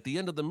sign at the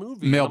end of the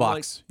movie.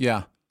 Mailbox.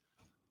 Yeah,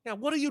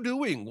 what are you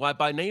doing? Why,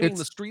 by naming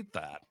the street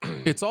that?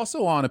 It's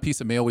also on a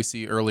piece of mail we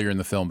see earlier in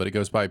the film, but it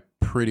goes by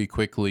pretty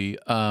quickly.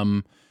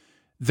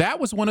 That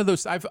was one of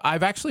those, I've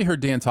actually heard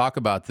Dan talk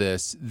about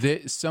this,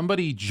 that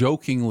somebody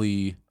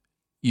jokingly,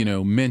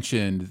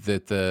 mentioned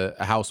that the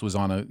house was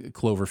on a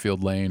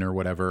Cloverfield Lane or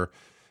whatever,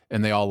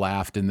 and they all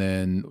laughed and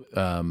then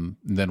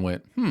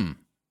went,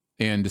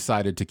 and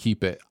decided to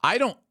keep it.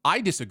 I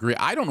disagree.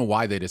 I don't know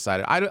why they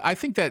decided. I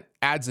think that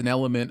adds an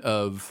element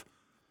of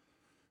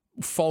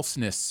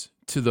falseness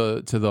to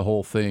the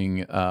whole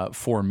thing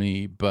for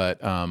me,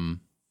 but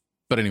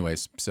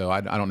anyways, so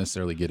I don't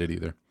necessarily get it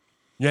either.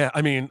 Yeah,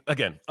 I mean,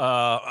 again,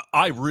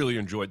 I really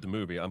enjoyed the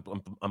movie.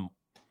 I'm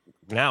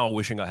now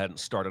wishing I hadn't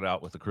started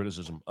out with the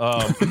criticism.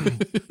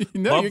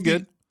 No, you're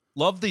good.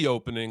 Love the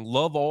opening.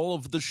 Love all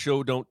of the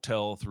show don't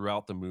tell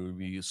throughout the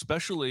movie,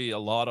 especially a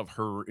lot of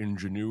her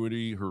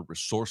ingenuity, her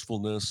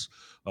resourcefulness,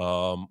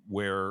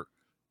 where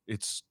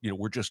it's,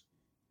 we're just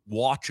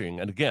watching.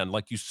 And again,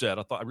 like you said,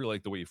 I really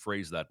like the way you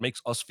phrased that. It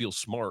makes us feel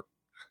smart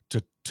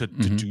to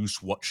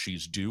deduce what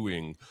she's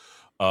doing.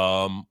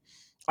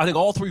 I think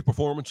all three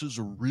performances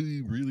are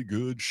really, really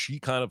good. She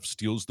kind of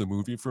steals the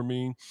movie for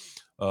me.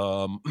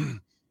 I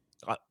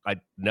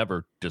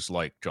never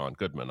disliked John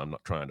Goodman. I'm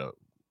not trying to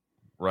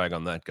rag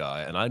on that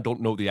guy. And I don't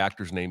know the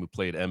actor's name who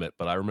played Emmett,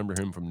 but I remember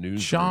him from Newsroom.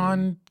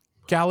 John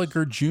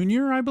Gallagher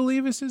Jr., I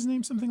believe is his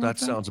name, something like that.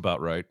 That sounds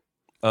about right.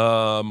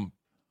 I'll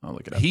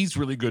look it up. He's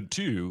really good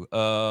too.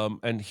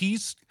 And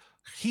he's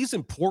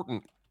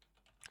important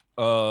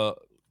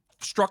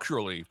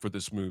structurally for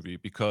this movie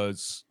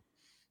because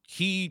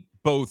he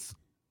both,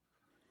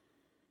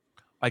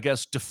 I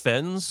guess,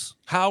 defends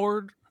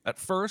Howard at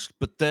first,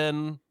 but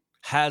then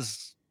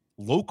has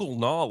local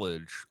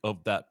knowledge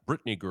of that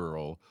Brittany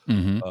girl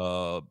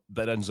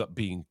that ends up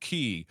being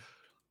key.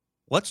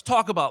 Let's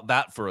talk about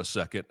that for a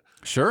second.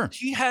 Sure.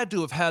 He had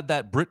to have had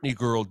that Brittany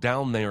girl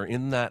down there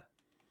in that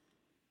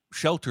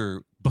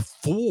shelter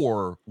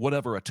before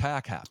whatever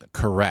attack happened.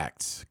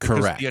 Correct.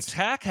 Because the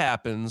attack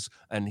happens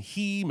and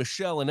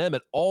Michelle, and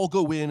Emmett all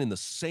go in the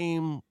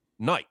same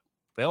night.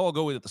 They all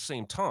go in at the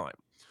same time.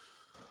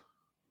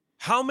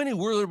 How many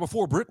were there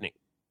before Brittany?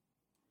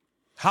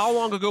 How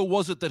long ago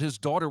was it that his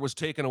daughter was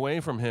taken away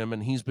from him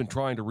and he's been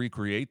trying to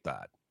recreate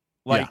that?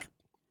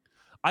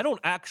 I don't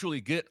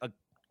actually get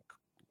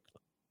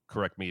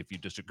correct me if you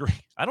disagree.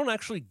 I don't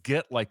actually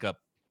get like a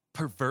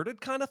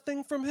perverted kind of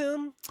thing from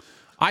him.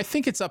 I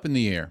think it's up in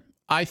the air.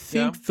 I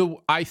think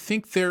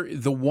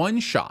the one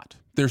shot,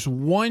 there's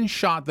one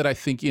shot that I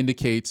think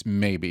indicates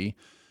maybe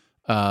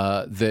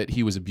that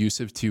he was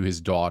abusive to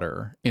his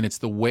daughter. And it's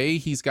the way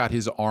he's got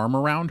his arm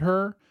around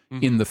her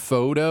in the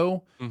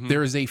photo.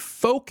 There is a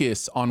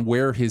focus on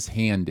where his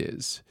hand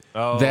is.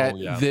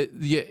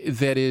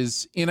 That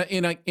is,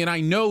 and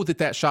I know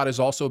that shot is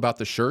also about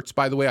the shirts,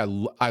 by the way.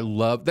 I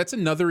love, that's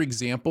another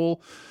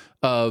example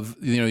of,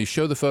 you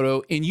show the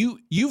photo and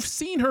you've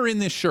seen her in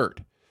this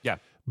shirt. Yeah.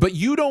 But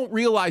you don't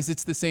realize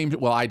it's the same.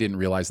 Well, I didn't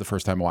realize the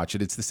first time I watched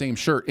it. It's the same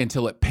shirt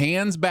until it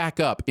pans back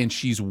up and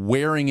she's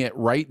wearing it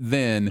right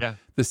then. Yeah.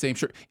 The same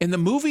shirt. And the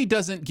movie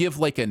doesn't give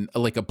like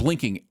a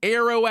blinking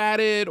arrow at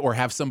it or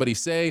have somebody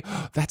say,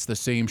 oh, that's the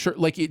same shirt.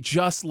 Like it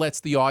just lets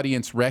the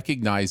audience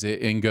recognize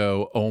it and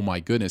go, oh my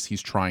goodness,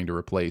 he's trying to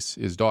replace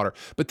his daughter.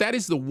 But that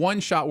is the one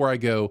shot where I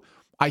go,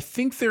 I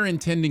think they're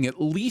intending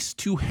at least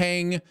to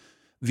hang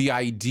the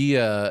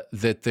idea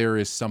that there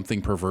is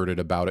something perverted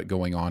about it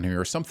going on here,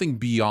 or something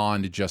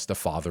beyond just a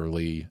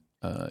fatherly,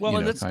 kind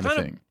of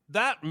thing.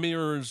 That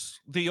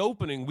mirrors the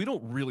opening. We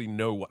don't really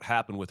know what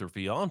happened with her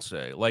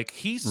fiance. Like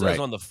he says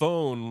on the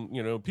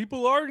phone,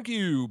 people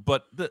argue,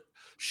 but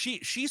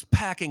she's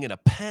packing in a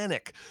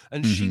panic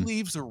and she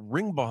leaves her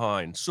ring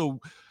behind.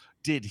 So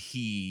did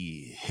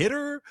he hit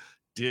her?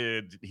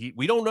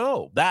 We don't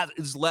know. That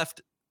is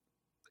left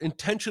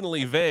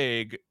intentionally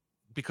vague.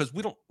 Because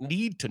we don't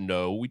need to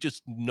know. We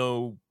just need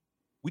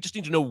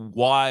to know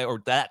why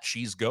or that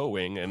she's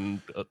going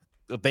and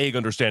a vague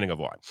understanding of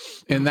why.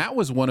 And that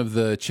was one of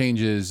the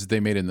changes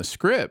they made in the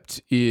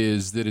script,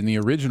 is that in the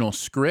original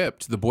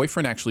script, the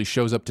boyfriend actually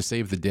shows up to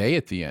save the day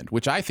at the end,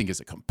 which I think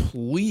is a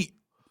complete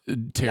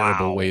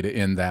terrible way to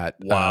end that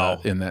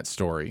in that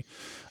story.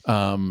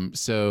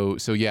 So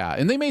yeah,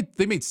 and they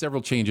made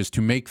several changes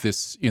to make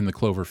this in the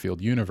Cloverfield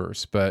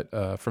universe,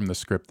 but from the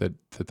script that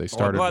they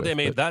started. I'm glad they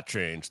made that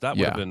change. That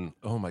would have been,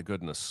 oh my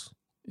goodness.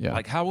 Yeah.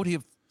 Like how would he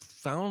have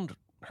found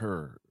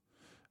her?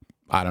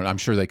 I don't know. I'm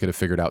sure they could have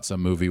figured out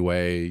some movie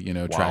way,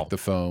 track the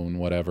phone,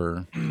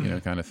 whatever,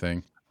 kind of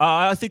thing.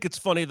 I think it's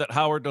funny that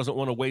Howard doesn't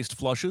want to waste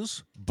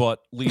flushes, but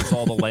leaves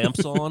all the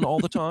lamps on all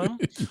the time.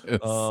 Yes.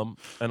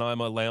 And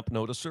I'm a lamp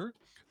noticer.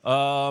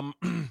 My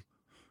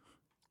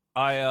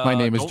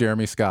name is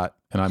Jeremy Scott,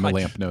 and I'm a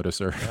lamp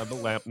noticer. I'm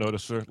a lamp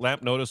noticer.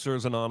 Lamp noticer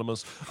is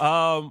anonymous.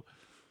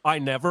 I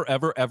never,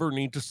 ever, ever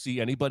need to see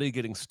anybody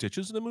getting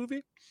stitches in a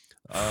movie.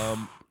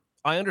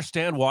 I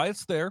understand why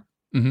it's there,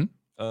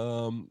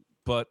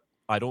 but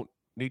I don't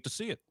need to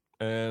see it,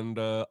 and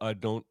I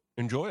don't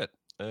enjoy it.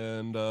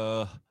 And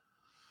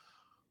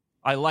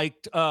I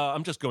liked.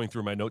 I'm just going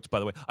through my notes, by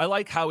the way. I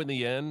like how in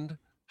the end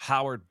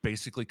Howard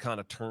basically kind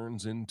of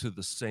turns into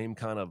the same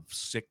kind of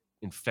sick,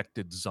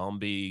 infected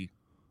zombie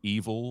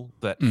evil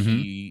that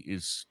he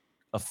is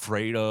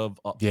afraid of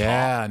up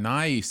top.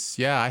 Nice.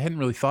 Yeah, I hadn't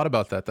really thought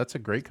about that. That's a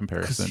gret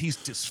comparison. Because he's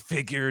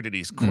disfigured and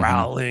he's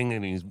growling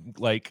and he's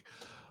like,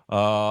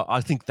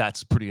 I think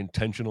that's pretty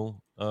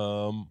intentional.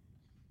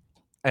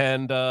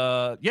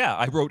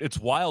 I wrote, it's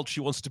wild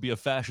she wants to be a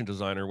fashion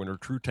designer when her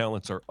true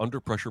talents are under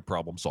pressure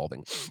problem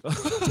solving.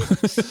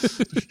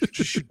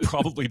 She should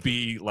probably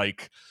be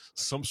like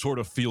some sort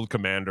of field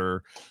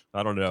commander.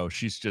 I don't know.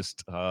 She's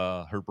just,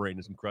 her brain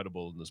is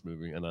incredible in this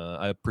movie. And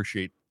I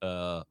appreciate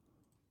you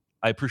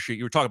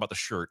were talking about the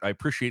shirt. I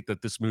appreciate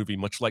that this movie,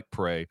 much like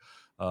Prey,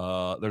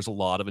 there's a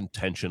lot of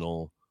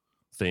intentional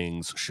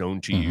things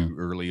shown to you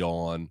early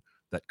on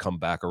that come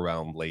back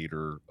around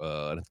later.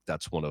 I think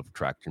that's one of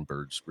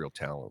Trachtenberg's real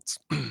talents.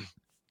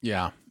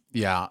 Yeah.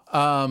 Yeah.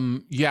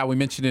 We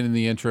mentioned it in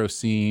the intro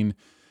scene.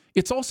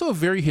 It's also a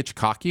very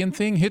Hitchcockian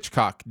thing.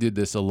 Hitchcock did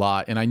this a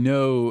lot. And I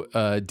know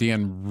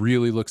Dan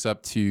really looks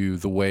up to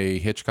the way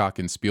Hitchcock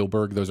and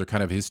Spielberg, those are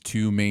kind of his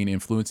two main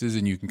influences.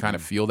 And you can kind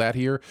of feel that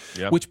here,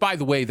 which, by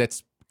the way,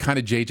 that's kind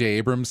of J.J.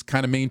 Abrams'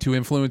 kind of main two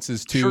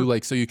influences too. Sure.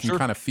 Like, so you can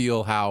kind of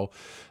feel how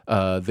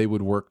they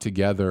would work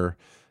together.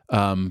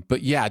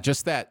 But yeah,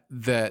 just that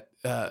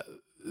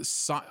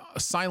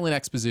silent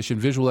exposition,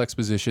 visual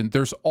exposition.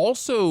 There's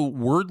also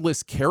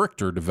wordless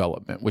character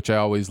development, which I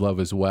always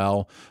love as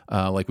well.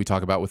 Like we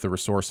talk about with the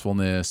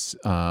resourcefulness,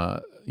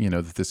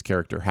 that this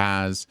character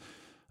has.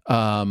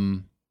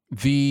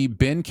 The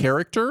Ben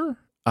character,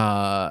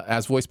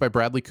 as voiced by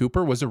Bradley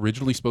Cooper, was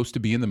originally supposed to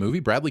be in the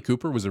movie. Bradley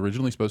Cooper was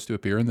originally supposed to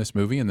appear in this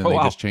movie, and then they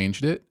just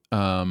changed it.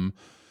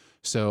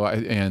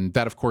 And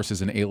that, of course,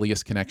 is an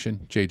Alias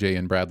connection. JJ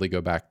and Bradley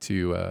go back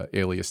to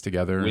Alias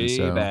together. Way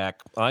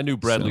back. I knew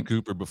Bradley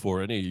Cooper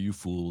before any of you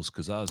fools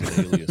because I was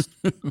an Alias.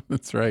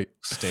 That's right.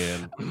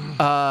 Stan.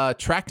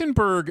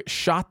 Trachtenberg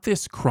shot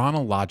this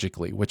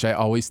chronologically, which I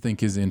always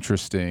think is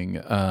interesting.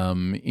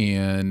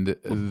 And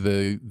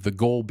the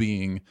goal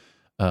being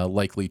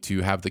likely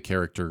to have the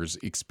characters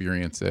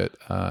experience it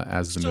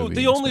as the movie.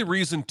 So the only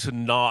reason to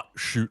not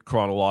shoot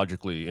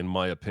chronologically, in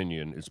my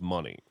opinion, is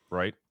money,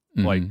 right?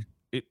 Like,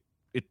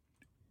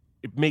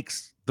 it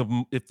makes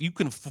if you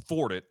can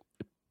afford it,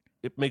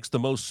 it makes the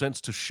most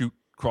sense to shoot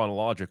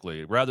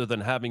chronologically rather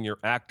than having your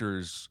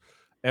actors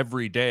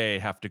every day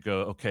have to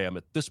go, okay, I'm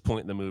at this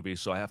point in the movie,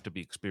 so I have to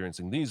be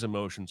experiencing these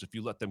emotions. If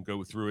you let them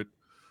go through it,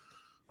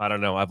 I don't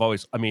know. I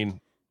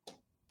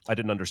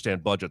didn't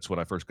understand budgets when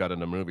I first got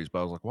into movies, but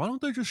I was like, why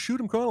don't they just shoot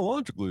them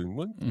chronologically?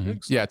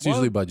 It's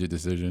usually a budget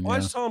decision. Why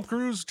is Tom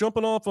Cruise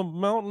jumping off a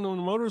mountain on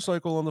a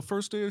motorcycle on the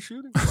first day of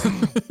shooting?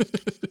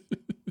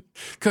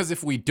 Because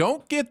if we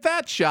don't get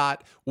that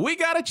shot, we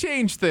got to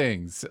change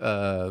things.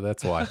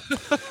 That's why.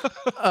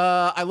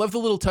 I love the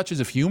little touches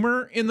of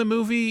humor in the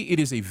movie. It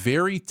is a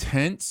very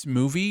tense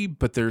movie,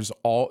 but there's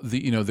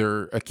there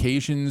are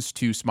occasions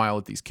to smile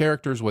at these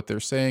characters, what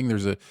they're saying.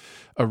 There's a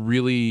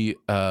really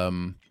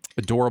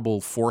adorable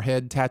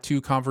forehead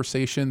tattoo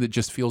conversation that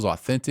just feels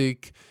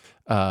authentic.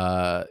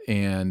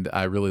 And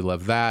I really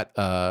love that.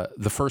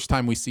 The first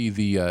time we see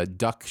the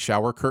duck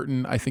shower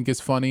curtain, I think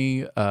is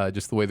funny.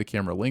 Just the way the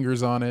camera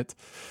lingers on it,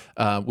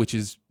 which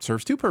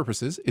serves two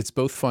purposes. It's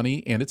both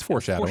funny and it's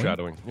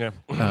foreshadowing.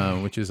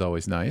 Which is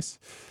always nice.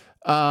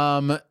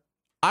 I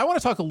want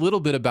to talk a little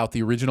bit about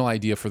the original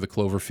idea for the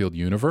Cloverfield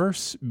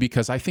universe,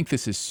 because I think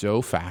this is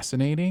so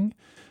fascinating.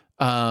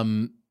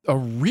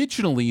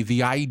 Originally,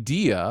 the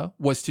idea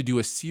was to do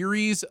a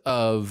series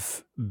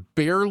of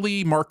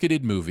barely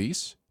marketed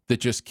movies that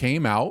just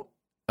came out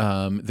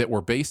that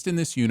were based in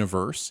this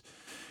universe,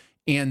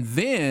 and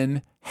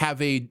then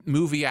have a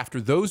movie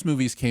after those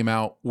movies came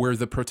out where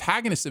the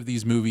protagonists of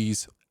these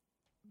movies,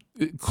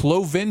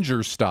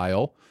 Clovenger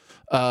style,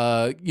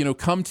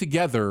 come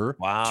together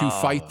to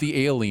fight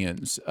the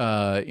aliens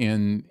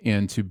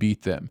and to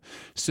beat them.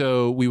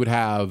 So we would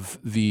have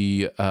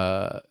the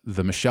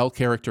Michelle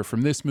character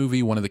from this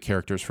movie, one of the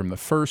characters from the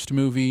first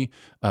movie.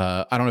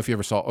 I don't know if you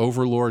ever saw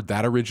Overlord.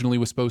 That originally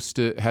was supposed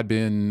to had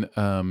been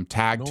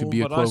tagged to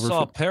be a Cloverfield. I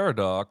saw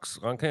Paradox.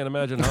 I can't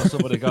imagine how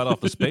somebody got off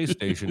the space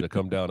station to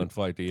come down and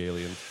fight the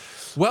aliens.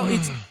 Well,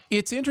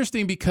 it's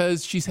interesting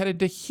because she's headed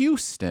to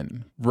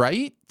Houston,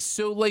 right?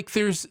 So like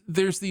there's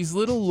these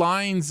little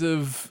lines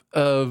of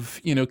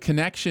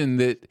connection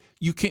that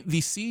you can,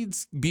 these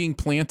seeds being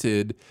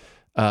planted,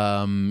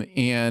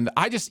 and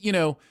I just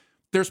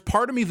there's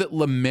part of me that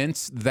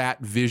laments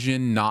that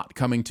vision not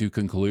coming to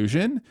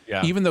conclusion.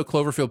 Yeah. Even though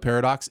Cloverfield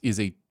Paradox is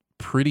a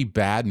pretty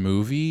bad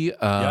movie.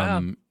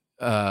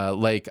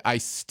 Like I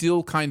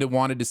still kind of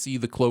wanted to see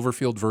the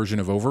Cloverfield version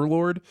of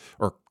Overlord,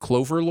 or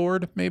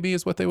Cloverlord maybe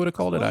is what they would have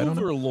called it. I don't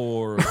know.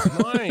 Overlord,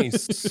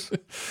 nice.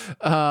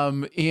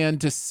 And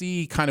to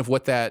see kind of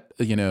what that,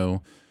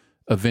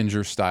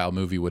 Avenger style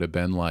movie would have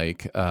been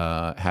like,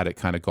 had it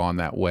kind of gone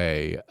that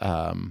way.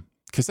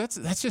 Cause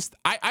that's just,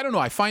 I don't know.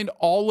 I find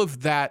all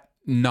of that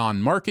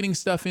non-marketing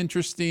stuff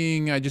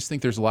interesting. I just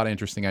think there's a lot of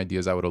interesting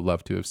ideas I would have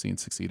loved to have seen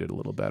succeeded a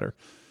little better.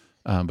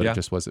 But it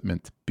just wasn't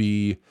meant to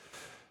be.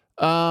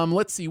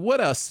 Let's see,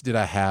 what else did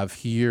I have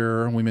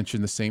here? We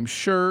mentioned the same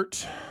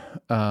shirt.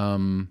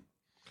 The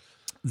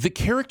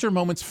character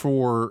moments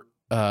for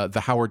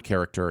the Howard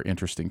character are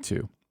interesting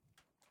too.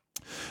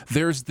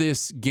 There's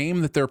this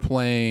game that they're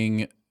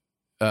playing.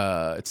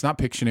 It's not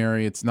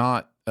Pictionary. It's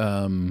not.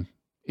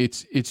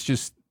 It's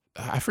just,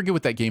 I forget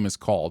what that game is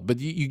called. But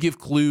you give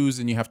clues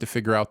and you have to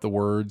figure out the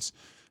words.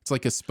 It's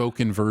like a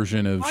spoken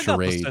version of charades. I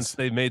got the sense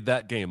they made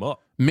that game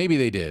up. Maybe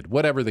they did.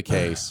 Whatever the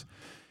case.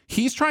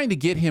 He's trying to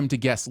get him to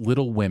guess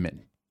Little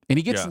Women. And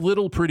he gets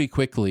Little pretty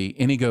quickly.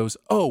 And he goes,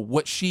 oh,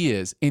 what she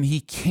is. And he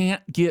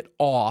can't get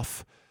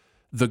off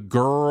the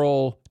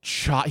girl,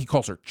 he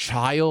calls her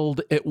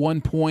child at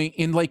one point.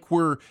 And like,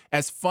 we're,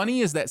 as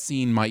funny as that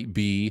scene might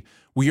be,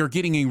 we are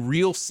getting a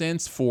real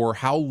sense for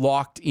how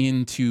locked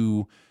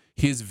into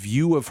his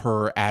view of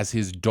her as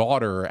his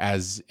daughter,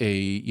 as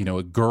a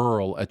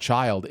girl, a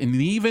child. And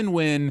even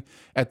when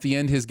at the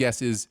end his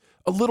guess is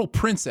a little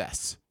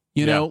princess,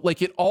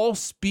 like it all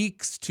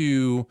speaks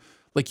to,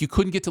 like, you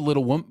couldn't get to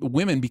Little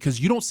Women because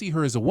you don't see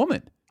her as a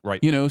woman.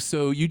 Right.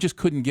 So you just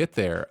couldn't get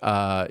there.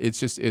 I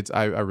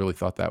really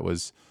thought that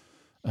was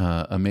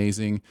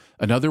amazing.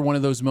 Another one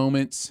of those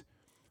moments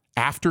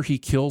after he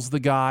kills the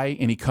guy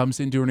and he comes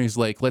into her and he's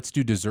like, let's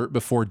do dessert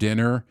before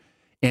dinner.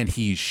 And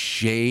he's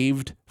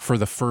shaved for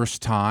the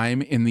first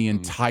time in the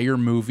entire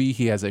movie.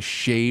 He has a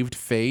shaved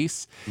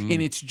face,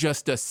 and it's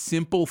just a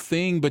simple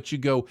thing, but you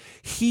go,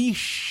 he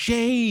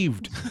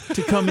shaved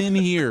to come in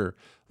here.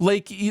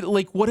 Like,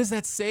 what does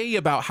that say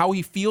about how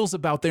he feels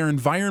about their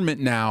environment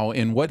now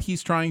and what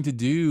he's trying to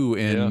do?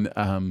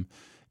 And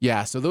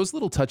so those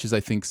little touches,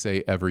 I think,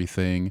 say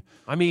everything.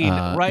 I mean,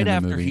 right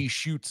after he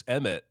shoots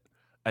Emmett,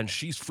 and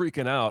she's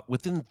freaking out.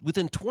 Within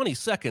 20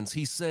 seconds,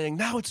 he's saying,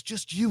 now it's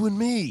just you and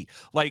me.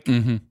 Like,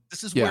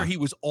 this is where he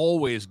was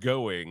always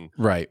going.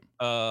 Right.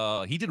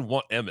 He didn't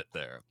want Emmett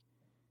there.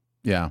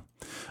 Yeah.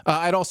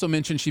 I'd also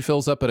mention she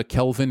fills up at a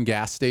Kelvin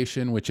gas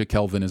station, which a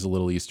Kelvin is a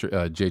little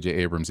J.J.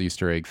 Abrams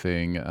Easter egg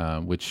thing,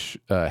 which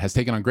has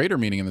taken on greater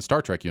meaning in the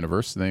Star Trek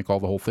universe. And they call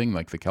the whole thing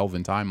like the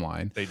Kelvin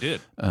timeline. They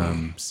did.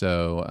 That's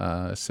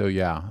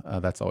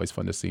always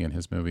fun to see in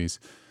his movies.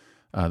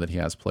 That he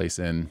has place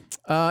in.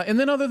 And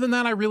then other than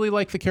that, I really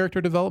like the character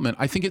development.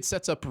 I think it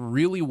sets up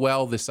really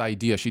well this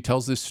idea. She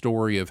tells this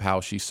story of how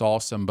she saw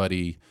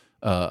somebody,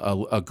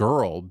 a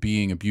girl,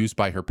 being abused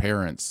by her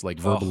parents, like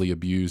verbally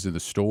abused in the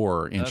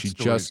store. And she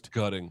just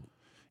gutting.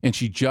 And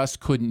she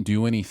just couldn't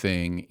do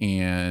anything.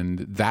 And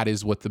that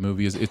is what the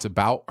movie is. It's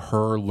about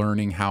her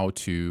learning how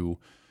to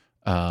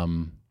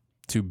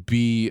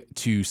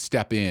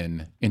step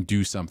in and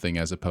do something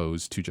as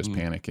opposed to just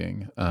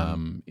panicking.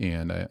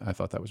 And I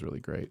thought that was really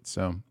great.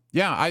 So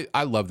yeah,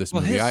 I love this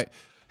movie.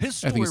 His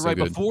story right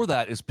before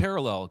that is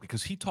parallel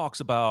because he talks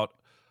about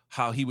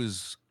how he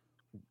was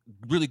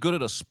really good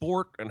at a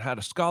sport and had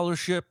a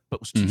scholarship, but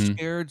was too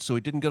scared. So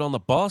he didn't get on the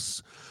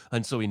bus.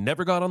 And so he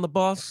never got on the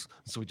bus.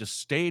 So he just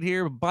stayed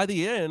here. But by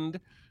the end,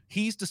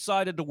 he's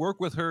decided to work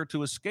with her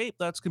to escape.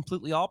 That's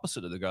completely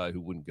opposite of the guy who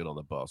wouldn't get on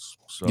the bus.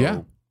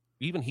 So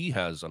even he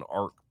has an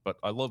arc, but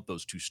I love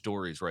those two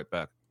stories right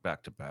back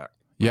to back.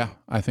 Yeah,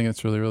 I think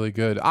it's really, really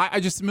good.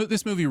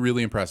 This movie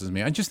really impresses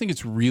me. I just think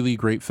it's really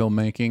great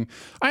filmmaking.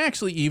 I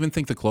actually even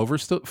think the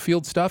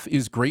Cloverfield stuff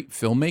is great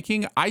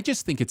filmmaking. I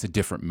just think it's a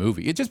different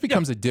movie. It just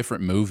becomes a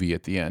different movie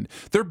at the end.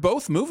 They're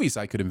both movies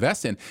I could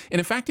invest in. And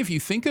in fact, if you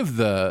think of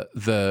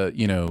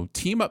the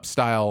team up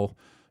style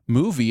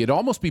movie, it'd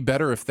almost be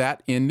better if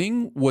that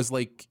ending was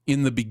like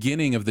in the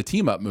beginning of the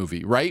team up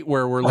movie, right?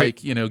 Where we're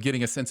like,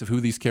 getting a sense of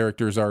who these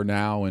characters are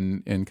now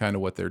and kind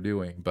of what they're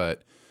doing.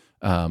 But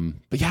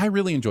yeah, I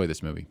really enjoy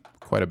this movie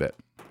quite a bit.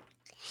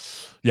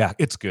 Yeah,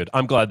 it's good.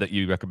 I'm glad that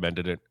you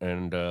recommended it,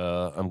 and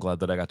I'm glad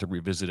that I got to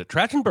revisit it.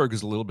 Trachtenberg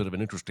is a little bit of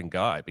an interesting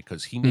guy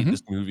because he made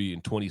this movie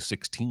in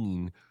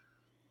 2016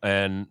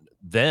 and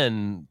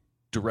then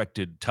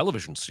directed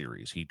television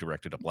series. He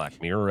directed a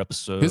Black Mirror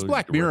episode. His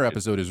Black Mirror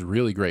episode is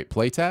really great.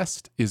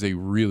 Playtest is a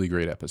really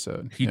great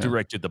episode. He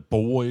directed The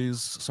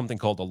Boys, something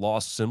called The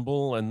Lost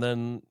Symbol, and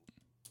then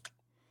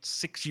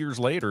 6 years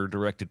later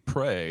directed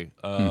Prey.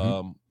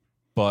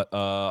 But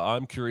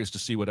I'm curious to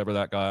see whatever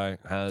that guy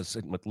has.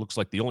 It looks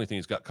like the only thing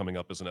he's got coming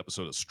up is an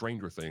episode of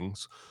Stranger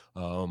Things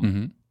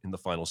in the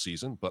final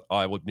season. But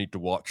I would need to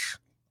watch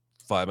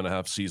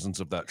 5.5 seasons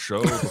of that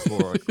show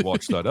before I could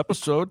watch that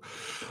episode.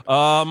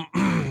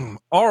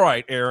 All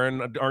right,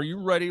 Aaron, are you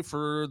ready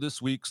for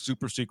this week's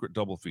super secret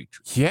double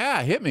feature?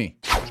 Yeah, hit me.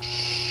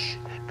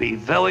 Be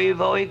very,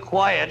 very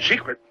quiet.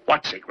 Secret?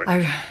 What secret?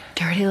 Our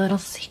dirty little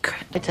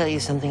secret. I tell you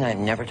something I've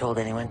never told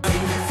anyone.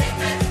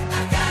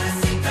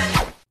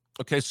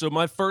 Okay, so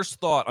my first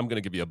thought, I'm going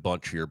to give you a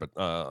bunch here, but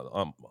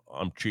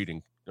I'm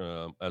cheating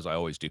as I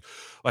always do.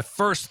 My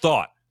first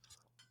thought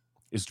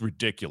is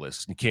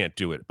ridiculous. You can't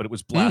do it, but it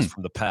was Blast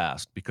from the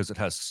Past because it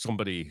has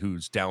somebody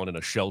who's down in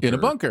a shelter. In a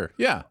bunker,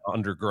 yeah.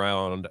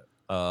 Underground,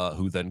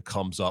 who then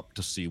comes up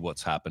to see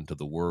what's happened to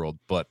the world.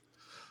 But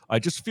I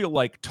just feel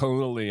like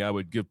tonally I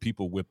would give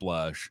people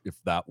whiplash if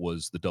that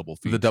was the double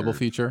feature. The double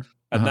feature?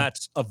 And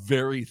that's a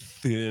very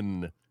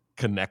thin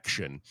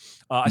connection.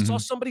 I saw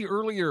somebody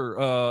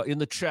earlier in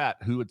the chat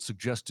who had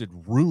suggested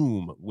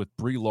Room with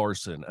Brie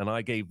Larson, and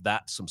I gave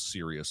that some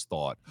serious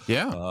thought.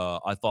 Yeah.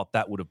 I thought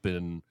that would have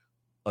been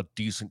a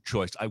decent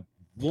choice. I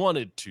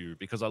wanted to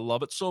because I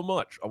love it so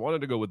much. I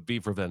wanted to go with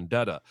V for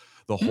Vendetta,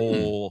 the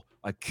whole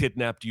I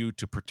kidnapped you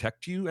to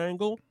protect you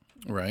angle.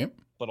 Right.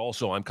 But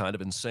also I'm kind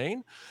of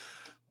insane.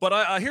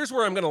 But here's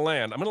where I'm going to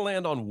land. I'm going to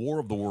land on War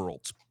of the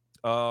Worlds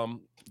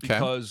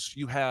because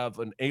you have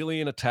an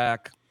alien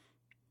attack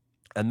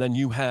and then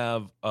you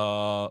have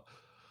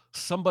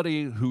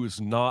somebody who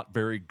is not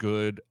very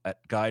good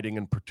at guiding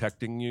and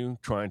protecting you,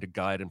 trying to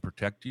guide and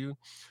protect you.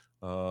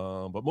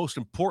 But most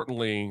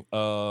importantly,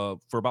 for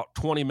about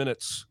 20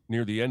 minutes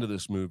near the end of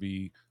this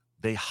movie,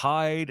 they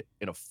hide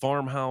in a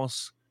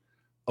farmhouse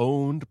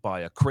owned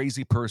by a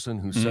crazy person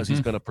who says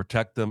he's going to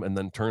protect them and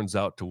then turns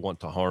out to want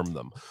to harm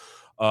them.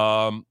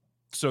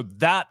 So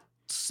that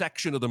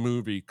section of the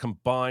movie,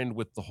 combined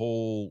with the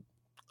whole,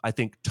 I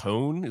think,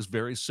 tone is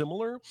very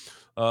similar,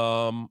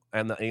 and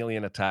the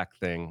alien attack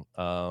thing.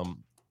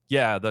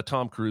 Yeah, the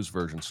Tom Cruise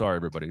version. Sorry,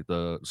 everybody,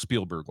 the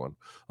Spielberg one,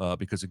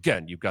 because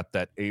again, you've got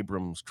that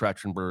Abrams,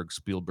 Trachtenberg,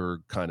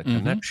 Spielberg kind of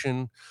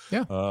connection.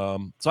 Yeah.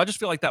 So I just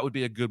feel like that would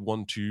be a good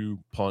 1-2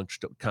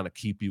 punch to kind of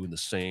keep you in the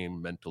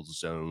same mental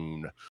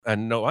zone.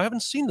 And no, I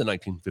haven't seen the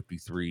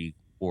 1953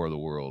 War of the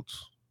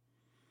Worlds.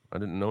 I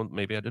didn't know.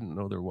 Maybe I didn't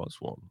know there was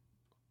one.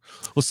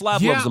 Well,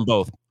 Slab loves them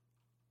both.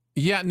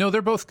 Yeah, no,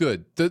 they're both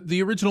good.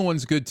 The original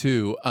one's good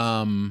too.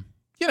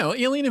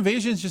 Alien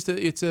invasion is just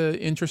it's a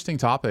interesting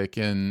topic,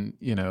 and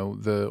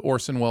the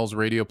Orson Welles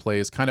radio play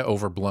is kind of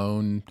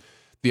overblown,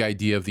 the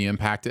idea of the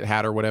impact it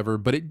had or whatever,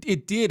 but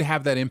it did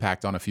have that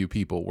impact on a few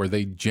people where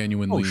they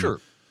genuinely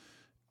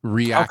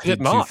reacted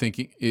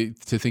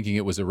to thinking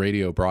it was a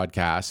radio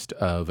broadcast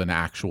of an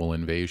actual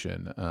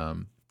invasion.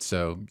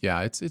 So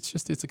yeah,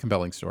 it's a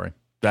compelling story.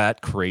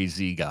 That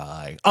crazy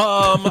guy.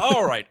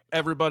 All right,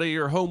 everybody,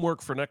 your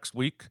homework for next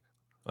week.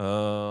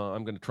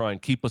 I'm going to try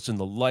and keep us in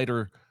the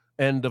lighter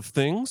end of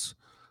things.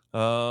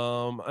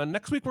 And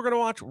next week we're going to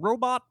watch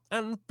Robot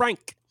and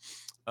Frank.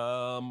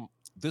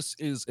 This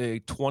is a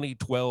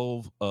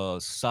 2012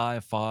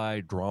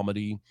 sci-fi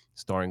dramedy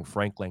starring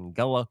Frank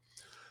Langella.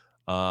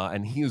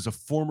 And he is a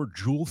former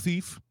jewel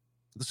thief.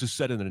 This is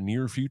set in the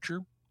near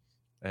future.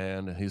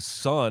 And his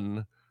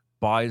son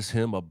buys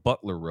him a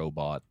butler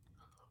robot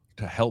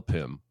to help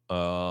him.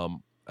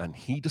 And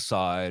he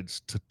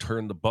decides to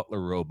turn the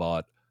butler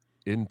robot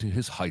into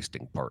his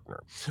heisting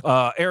partner.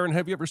 Aaron,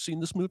 have you ever seen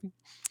this movie?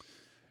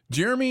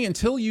 Jeremy,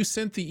 until you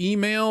sent the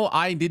email,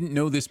 I didn't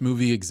know this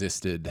movie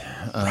existed.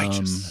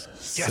 Righteous.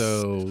 Yes.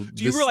 So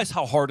do you realize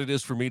how hard it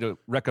is for me to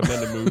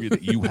recommend a movie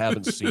that you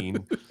haven't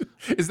seen?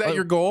 Is that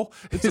your goal?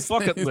 It's a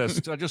bucket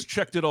list. I just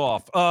checked it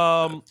off.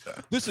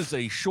 This is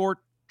a short,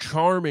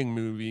 charming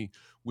movie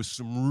with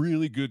some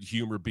really good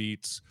humor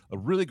beats, a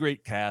really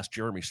great cast: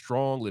 Jeremy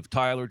Strong, Liv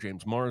Tyler,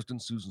 James Marsden,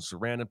 Susan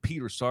Sarandon,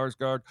 Peter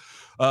Sarsgaard.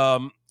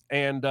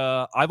 And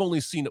I've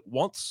only seen it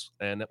once,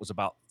 and that was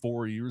about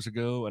 4 years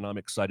ago, and I'm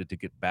excited to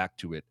get back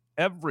to it.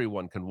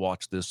 Everyone can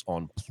watch this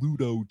on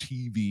Pluto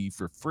TV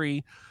for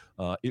free.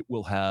 It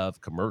will have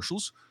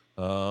commercials,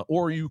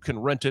 or you can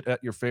rent it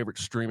at your favorite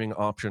streaming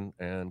option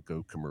and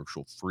go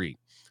commercial free.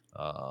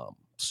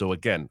 So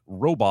again,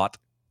 Robot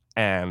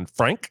and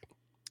Frank.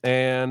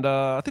 And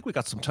I think we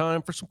got some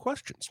time for some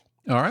questions.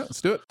 All right,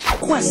 let's do it.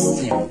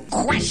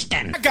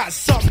 Question. I got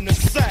something to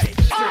say.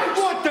 I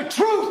want the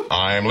truth.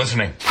 I'm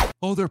listening.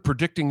 Oh, they're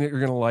predicting that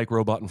you're going to like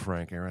Robot and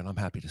Frank, Aaron. I'm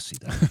happy to see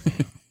that.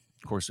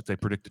 Of course, if they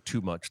predict it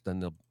too much, then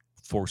they'll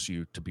force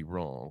you to be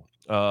wrong.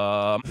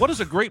 What is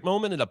a great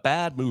moment in a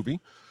bad movie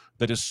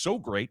that is so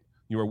great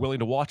you are willing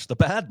to watch the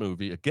bad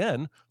movie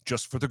again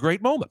just for the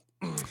great moment?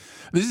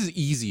 This is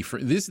easy for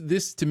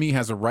this to me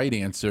has a right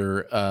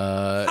answer,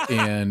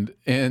 and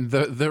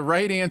the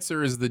right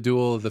answer is the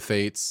Duel of the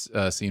Fates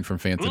scene from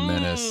Phantom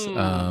Menace.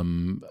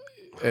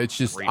 It's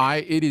just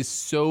it is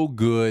so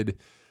good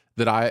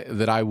that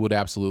I would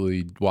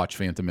absolutely watch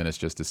Phantom Menace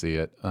just to see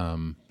it.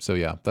 So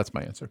yeah, that's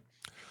my answer.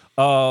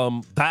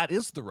 That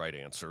is the right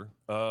answer,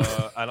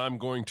 and I'm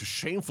going to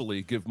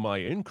shamefully give my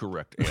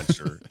incorrect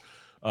answer.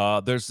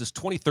 There's this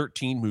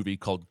 2013 movie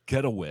called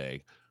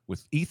Getaway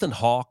with Ethan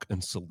Hawke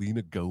and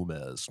Selena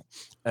Gomez.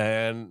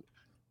 And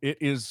it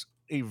is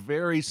a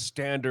very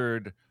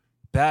standard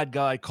bad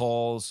guy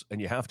calls and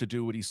you have to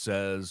do what he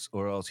says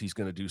or else he's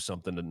going to do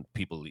something to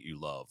people that you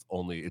love.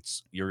 Only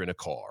you're in a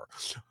car.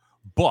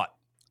 But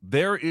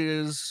there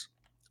is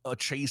a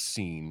chase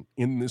scene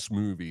in this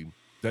movie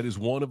that is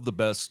one of the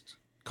best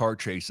car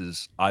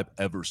chases I've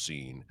ever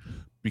seen,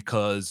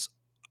 because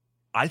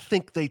I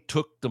think they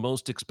took the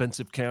most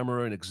expensive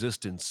camera in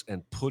existence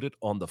and put it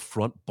on the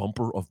front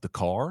bumper of the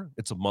car.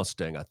 It's a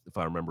Mustang, if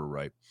I remember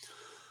right.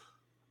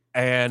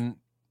 And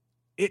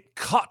it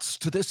cuts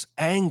to this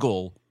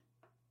angle.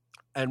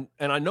 And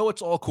I know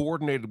it's all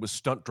coordinated with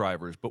stunt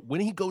drivers, but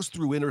when he goes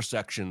through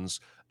intersections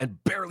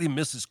and barely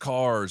misses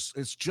cars,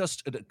 it's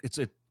just it's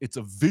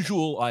a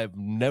visual I have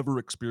never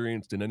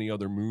experienced in any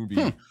other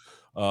movie.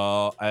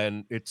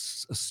 And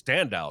it's a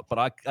standout,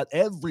 but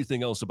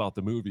everything else about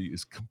the movie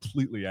is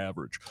completely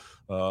average.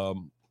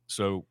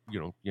 So,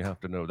 you have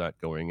to know that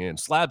going in.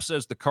 Slab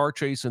says the car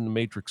chase in The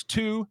Matrix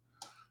 2,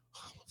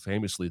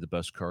 famously the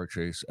best car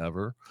chase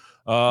ever.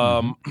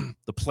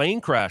 The plane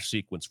crash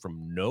sequence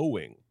from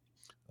Knowing.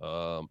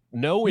 I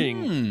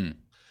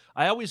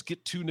always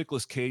get two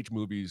Nicolas Cage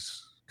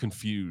movies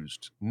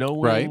confused.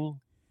 Knowing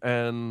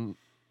and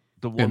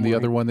the one and the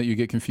other one that you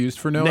get confused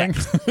for Knowing?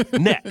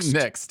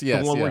 Next.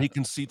 Yes. The one where he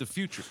can see the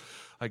future.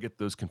 I get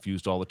those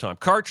confused all the time.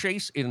 Car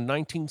Chase in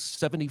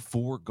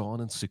 1974,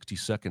 Gone in 60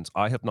 Seconds.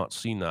 I have not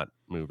seen that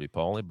movie,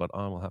 Paulie, but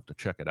I will have to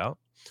check it out.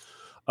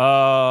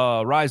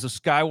 Rise of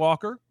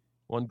Skywalker,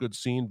 One good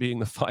scene being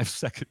the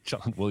 5-second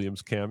John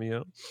Williams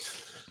cameo.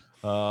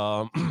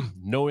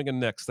 Knowing and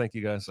next. Thank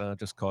you guys.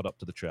 Just caught up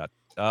to the chat.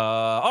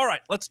 All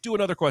right, let's do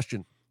another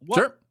question.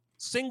 What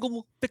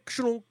single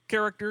fictional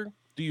character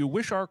do you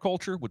wish our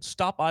culture would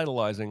stop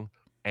idolizing,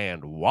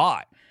 and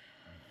why?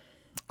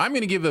 I'm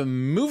going to give a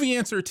movie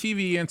answer, a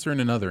TV answer, and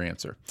another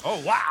answer.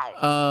 Oh,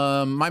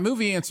 wow. My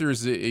movie answer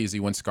is the easy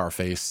one,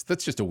 Scarface.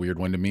 That's just a weird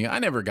one to me. I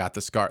never got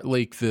the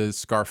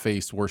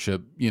Scarface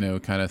worship,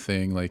 kind of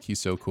thing. Like, he's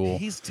so cool.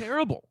 He's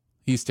terrible.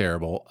 He's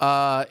terrible.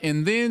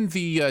 And then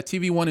the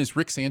TV one is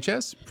Rick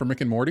Sanchez from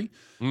Rick and Morty.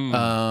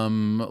 A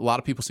lot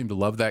of people seem to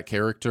love that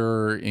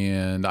character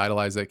and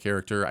idolize that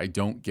character. I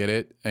don't get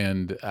it.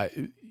 And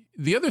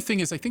the other thing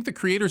is, I think the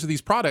creators of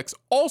these products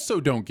also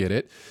don't get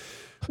it,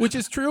 which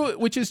is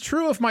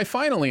true of my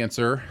final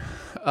answer,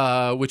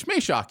 which may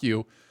shock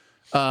you.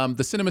 The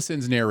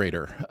CinemaSins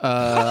narrator.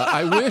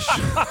 I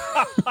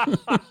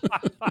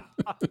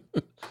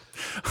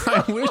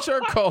wish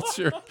our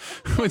culture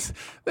was.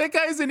 That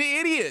guy's an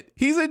idiot.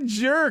 He's a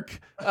jerk.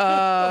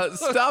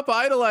 Stop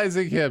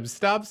idolizing him.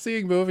 Stop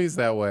seeing movies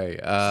that way.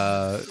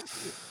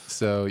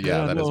 So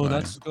yeah, that is mine.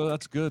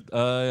 That's good.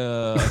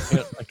 I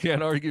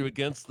can't argue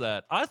against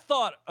that. I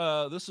thought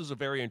this is a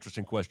very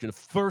interesting question. The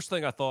first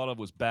thing I thought of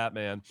was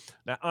Batman.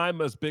 Now,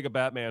 I'm as big a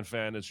Batman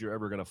fan as you're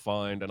ever going to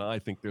find, and I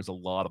think there's a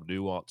lot of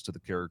nuance to the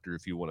character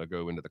if you want to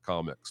go into the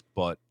comics.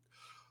 But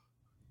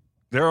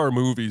there are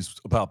movies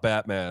about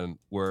Batman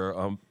where,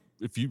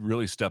 if you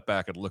really step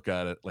back and look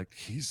at it, like,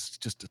 he's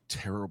just a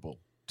terrible,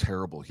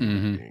 terrible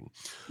human being.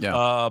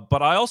 Yeah.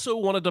 But I also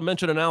wanted to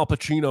mention an Al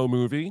Pacino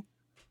movie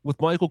with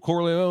Michael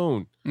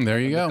Corleone. There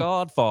you go. The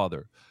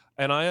Godfather.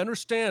 And I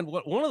understand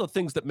one of the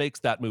things that makes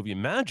that movie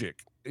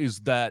magic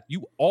is that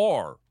you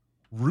are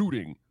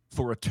rooting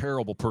for a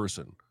terrible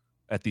person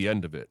at the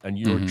end of it, and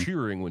you're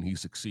cheering when he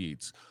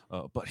succeeds.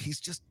 But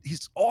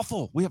he's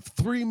awful. We have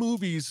 3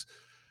 movies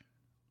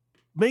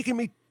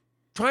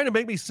trying to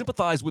make me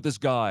sympathize with this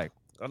guy.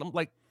 And I'm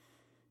like,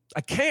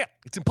 I can't.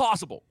 It's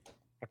impossible.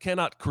 I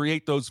cannot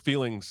create those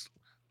feelings.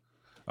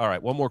 All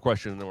right, one more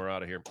question and then we're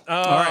out of here.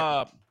 All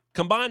right.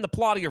 Combine the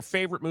plot of your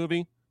favorite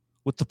movie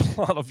with the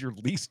plot of your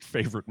least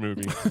favorite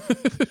movie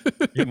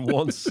in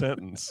one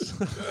sentence.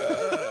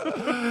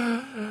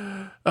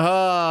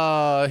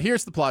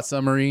 Here's the plot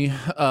summary.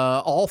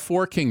 All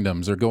 4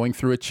 kingdoms are going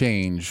through a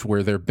change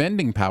where their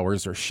bending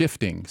powers are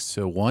shifting.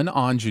 So one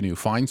ingenue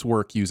finds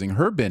work using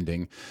her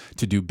bending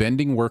to do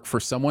bending work for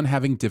someone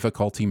having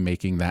difficulty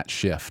making that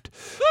shift.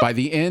 By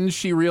the end,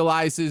 she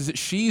realizes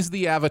she's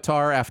the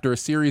Avatar after a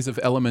series of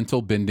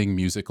elemental bending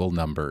musical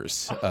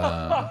numbers.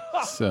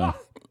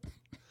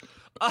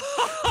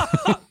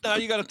 Now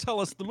you got to tell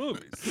us the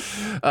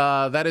movies.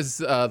 That is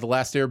The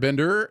Last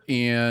Airbender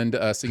and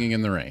Singing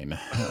in the Rain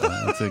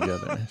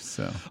together.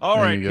 So, all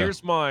right,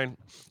 here's mine.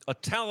 A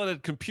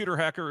talented computer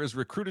hacker is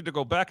recruited to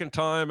go back in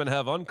time and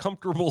have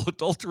uncomfortable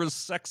adulterous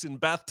sex in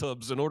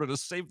bathtubs in order to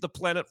save the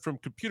planet from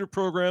computer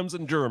programs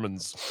and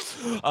Germans.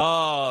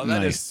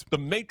 That is The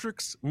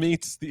Matrix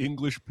meets The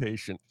English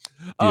Patient.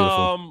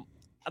 Beautiful.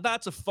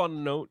 That's a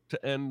fun note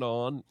to end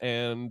on,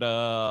 and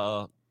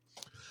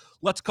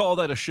let's call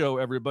that a show,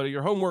 everybody.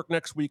 Your homework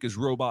next week is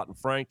Robot and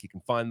Frank. You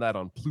can find that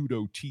on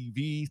Pluto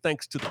TV.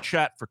 Thanks to the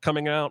chat for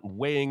coming out and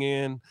weighing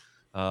in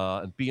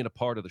and being a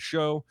part of the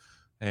show.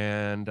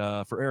 And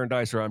for Aaron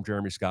Dicer, I'm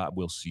Jeremy Scott.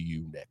 We'll see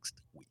you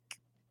next week.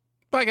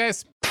 Bye,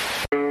 guys.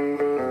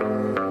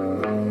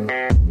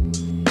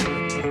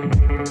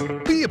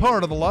 Be a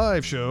part of the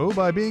live show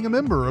by being a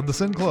member of the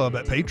Sin Club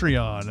at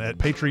Patreon at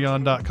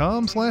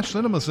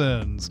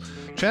patreon.com/cinemasins.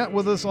 Chat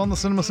with us on the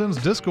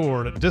CinemaSins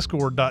Discord at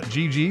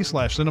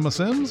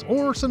discord.gg/cinemasins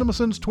or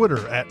CinemaSins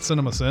Twitter at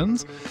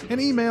CinemaSins, and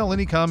email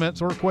any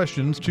comments or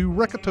questions to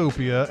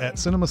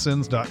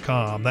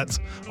recotopia@cinemasins.com. That's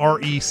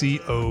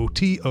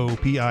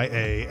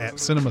RECOTOPIA at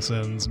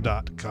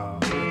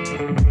cinemasins.com.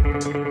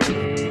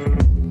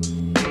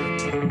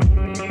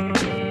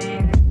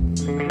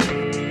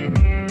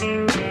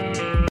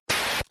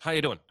 How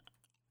you doing?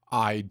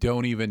 I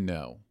don't even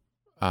know.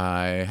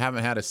 I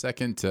haven't had a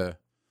second to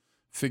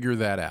figure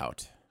that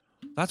out.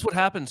 That's what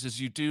happens is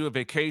you do a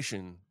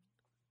vacation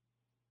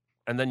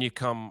and then you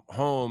come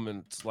home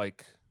and it's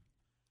like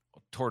a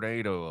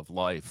tornado of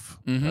life.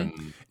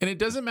 And it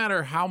doesn't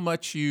matter how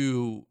much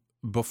you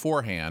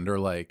beforehand or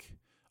like,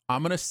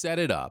 I'm going to set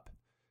it up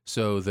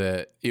so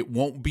that it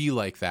won't be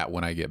like that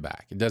when I get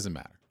back. It doesn't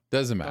matter.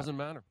 Doesn't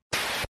matter.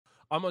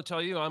 I'm going to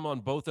tell you, I'm on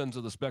both ends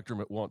of the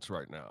spectrum at once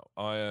right now.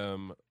 I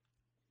am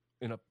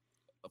in a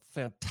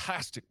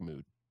fantastic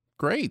mood.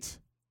 Great.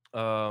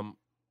 I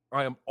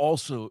am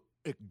also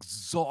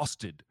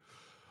exhausted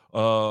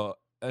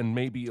and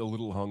maybe a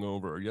little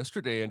hungover.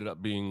 Yesterday ended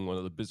up being one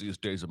of the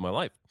busiest days of my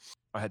life.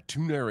 I had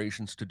 2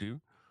 narrations to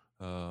do.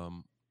 There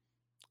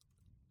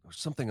was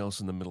something else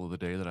in the middle of the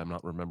day that I'm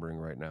not remembering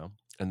right now.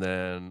 And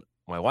then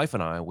my wife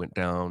and I went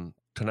down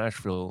to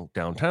Nashville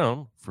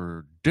downtown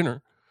for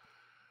dinner.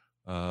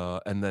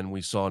 And then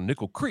we saw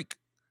Nickel Creek.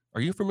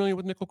 Are you familiar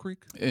with Nickel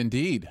Creek?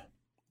 Indeed.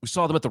 We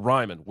saw them at the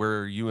Ryman,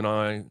 where you and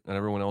I and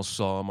everyone else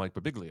saw Mike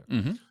Birbiglia.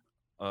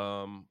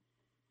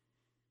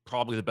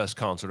 Probably the best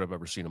concert I've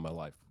ever seen in my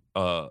life,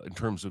 in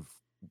terms of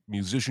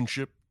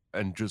musicianship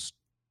and just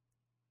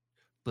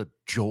the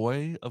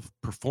joy of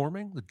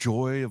performing, the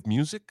joy of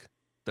music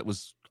that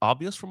was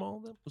obvious from all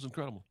of them was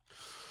incredible.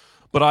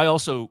 But I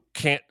also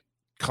can't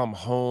come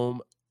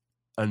home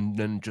and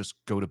then just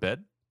go to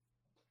bed.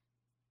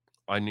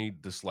 I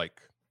need this like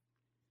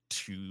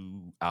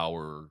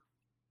 2-hour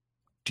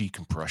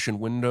decompression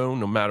window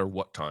no matter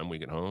what time we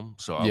get home.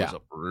 So I was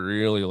up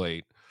really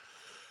late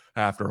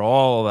after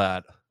all of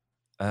that.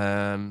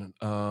 And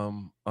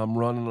I'm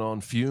running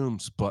on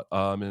fumes, but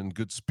I'm in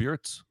good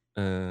spirits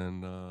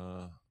and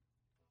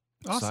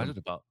excited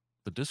about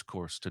the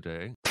discourse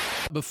today.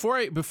 Before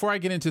I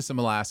get into some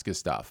Alaska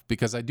stuff,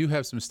 because I do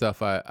have some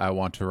stuff I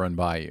want to run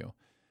by you.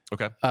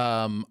 Okay.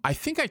 I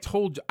think I've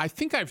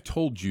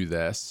told you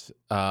this,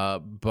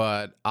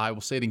 but I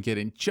will say it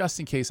again just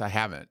in case I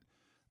haven't.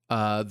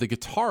 The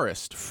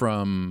guitarist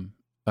from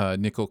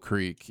Nickel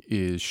Creek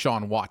is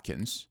Sean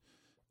Watkins.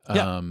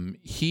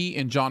 He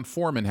and John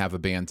Foreman have a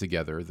band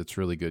together that's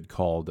really good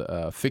called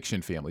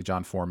Fiction Family.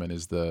 John Foreman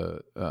is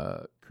the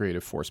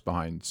creative force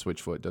behind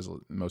Switchfoot, does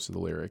most of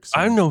the lyrics.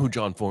 I know who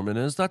John Foreman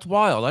is. That's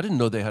wild. I didn't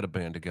know they had a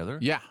band together.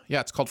 Yeah.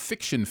 It's called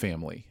Fiction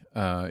Family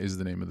is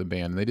the name of the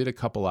band. They did a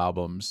couple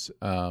albums.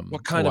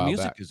 What kind of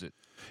music is it?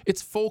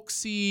 It's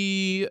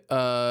folksy.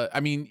 I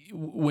mean,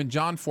 when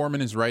John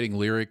Foreman is writing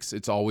lyrics,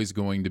 it's always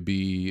going to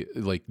be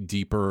like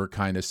deeper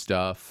kind of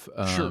stuff.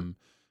 Sure.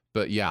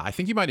 But yeah, I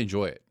think you might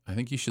enjoy it. I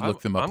think you should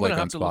look them up like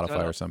on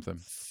Spotify or something.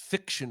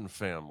 Fiction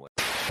Family.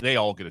 They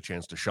all get a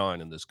chance to shine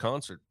in this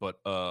concert, but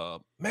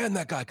man,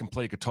 that guy can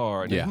play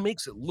guitar, and he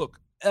makes it look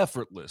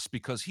effortless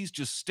because he's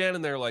just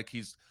standing there like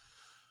he's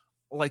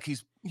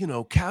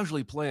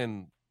casually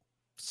playing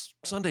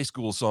Sunday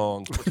school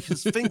songs, but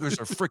his fingers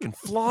are freaking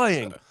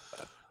flying.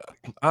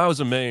 I was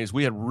amazed.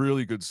 We had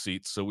really good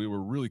seats, so we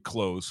were really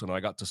close, and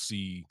I got to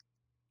see,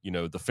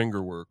 the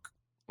finger work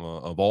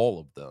of all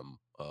of them.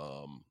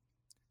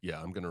 Yeah,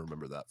 I'm gonna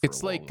remember that.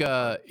 It's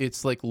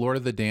like Lord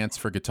of the Dance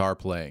for guitar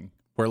playing,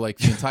 where like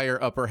the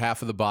entire upper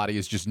half of the body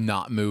is just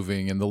not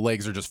moving and the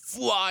legs are just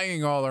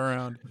flying all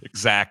around.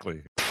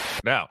 Exactly.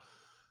 Now,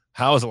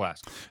 how was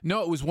Alaska?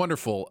 No, it was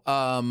wonderful.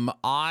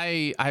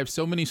 I have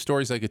so many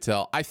stories I could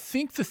tell. I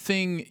think the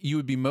thing you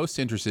would be most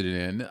interested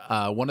in,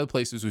 one of the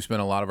places we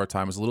spent a lot of our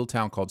time was a little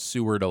town called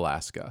Seward,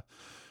 Alaska.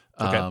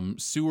 Okay.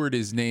 Seward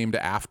is named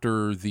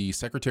after the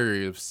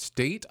Secretary of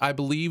State, I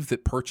believe,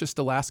 that purchased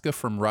Alaska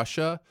from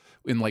Russia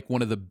in like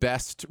one of the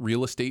best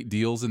real estate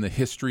deals in the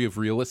history of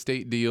real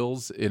estate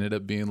deals. It ended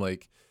up being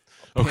like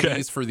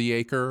pennies for the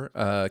acre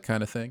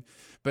kind of thing.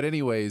 But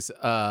anyways,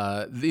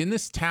 in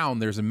this town,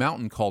 there's a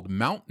mountain called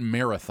Mount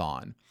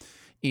Marathon.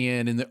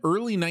 And in the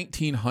early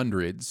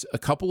 1900s, a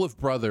couple of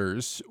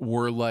brothers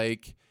were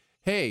like,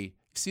 hey,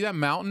 see that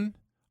mountain?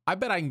 I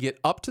bet I can get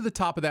up to the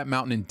top of that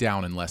mountain and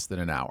down in less than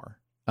an hour.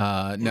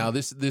 Now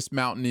this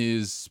mountain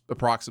is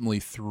approximately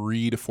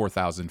 3,000 to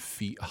 4,000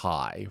 feet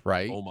high,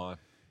 right? Oh my.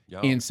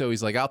 Yeah. And so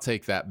he's like, I'll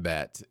take that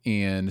bet.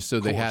 And so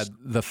they had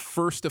the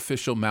first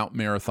official Mount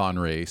Marathon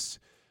race,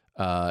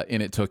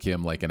 and it took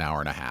him like an hour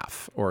and a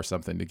half or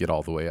something to get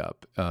all the way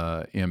up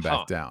and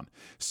back down.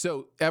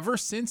 So ever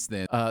since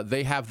then,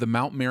 they have the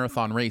Mount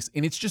Marathon race,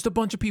 and it's just a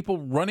bunch of people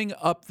running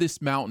up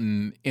this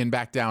mountain and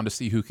back down to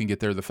see who can get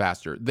there the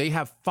faster. They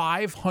have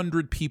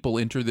 500 people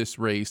enter this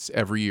race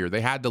every year.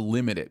 They had to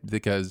limit it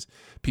because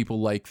people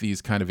like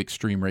these kind of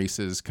extreme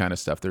races kind of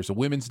stuff. There's a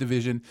women's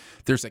division.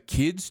 There's a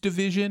kids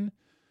division.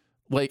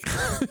 Like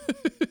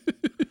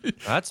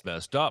that's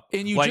messed up.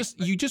 And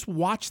you just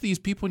watch these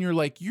people and you're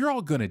like, you're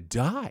all gonna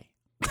die.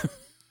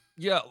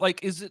 Yeah,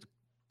 like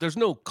there's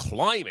no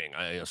climbing,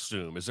 I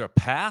assume. Is there a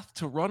path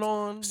to run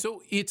on?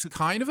 So it's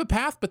kind of a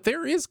path, but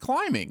there is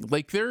climbing.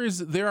 Like there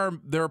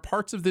are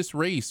parts of this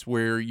race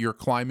where you're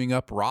climbing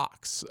up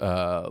rocks.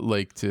 So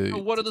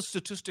what are the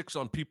statistics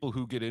on people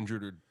who get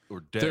injured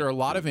or dead? There are a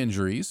lot of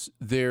injuries.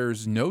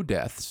 There's no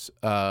deaths.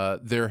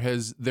 There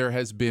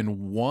has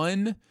been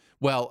one.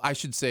 Well, I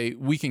should say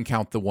we can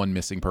count the one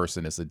missing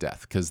person as a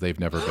death because they've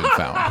never been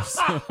found.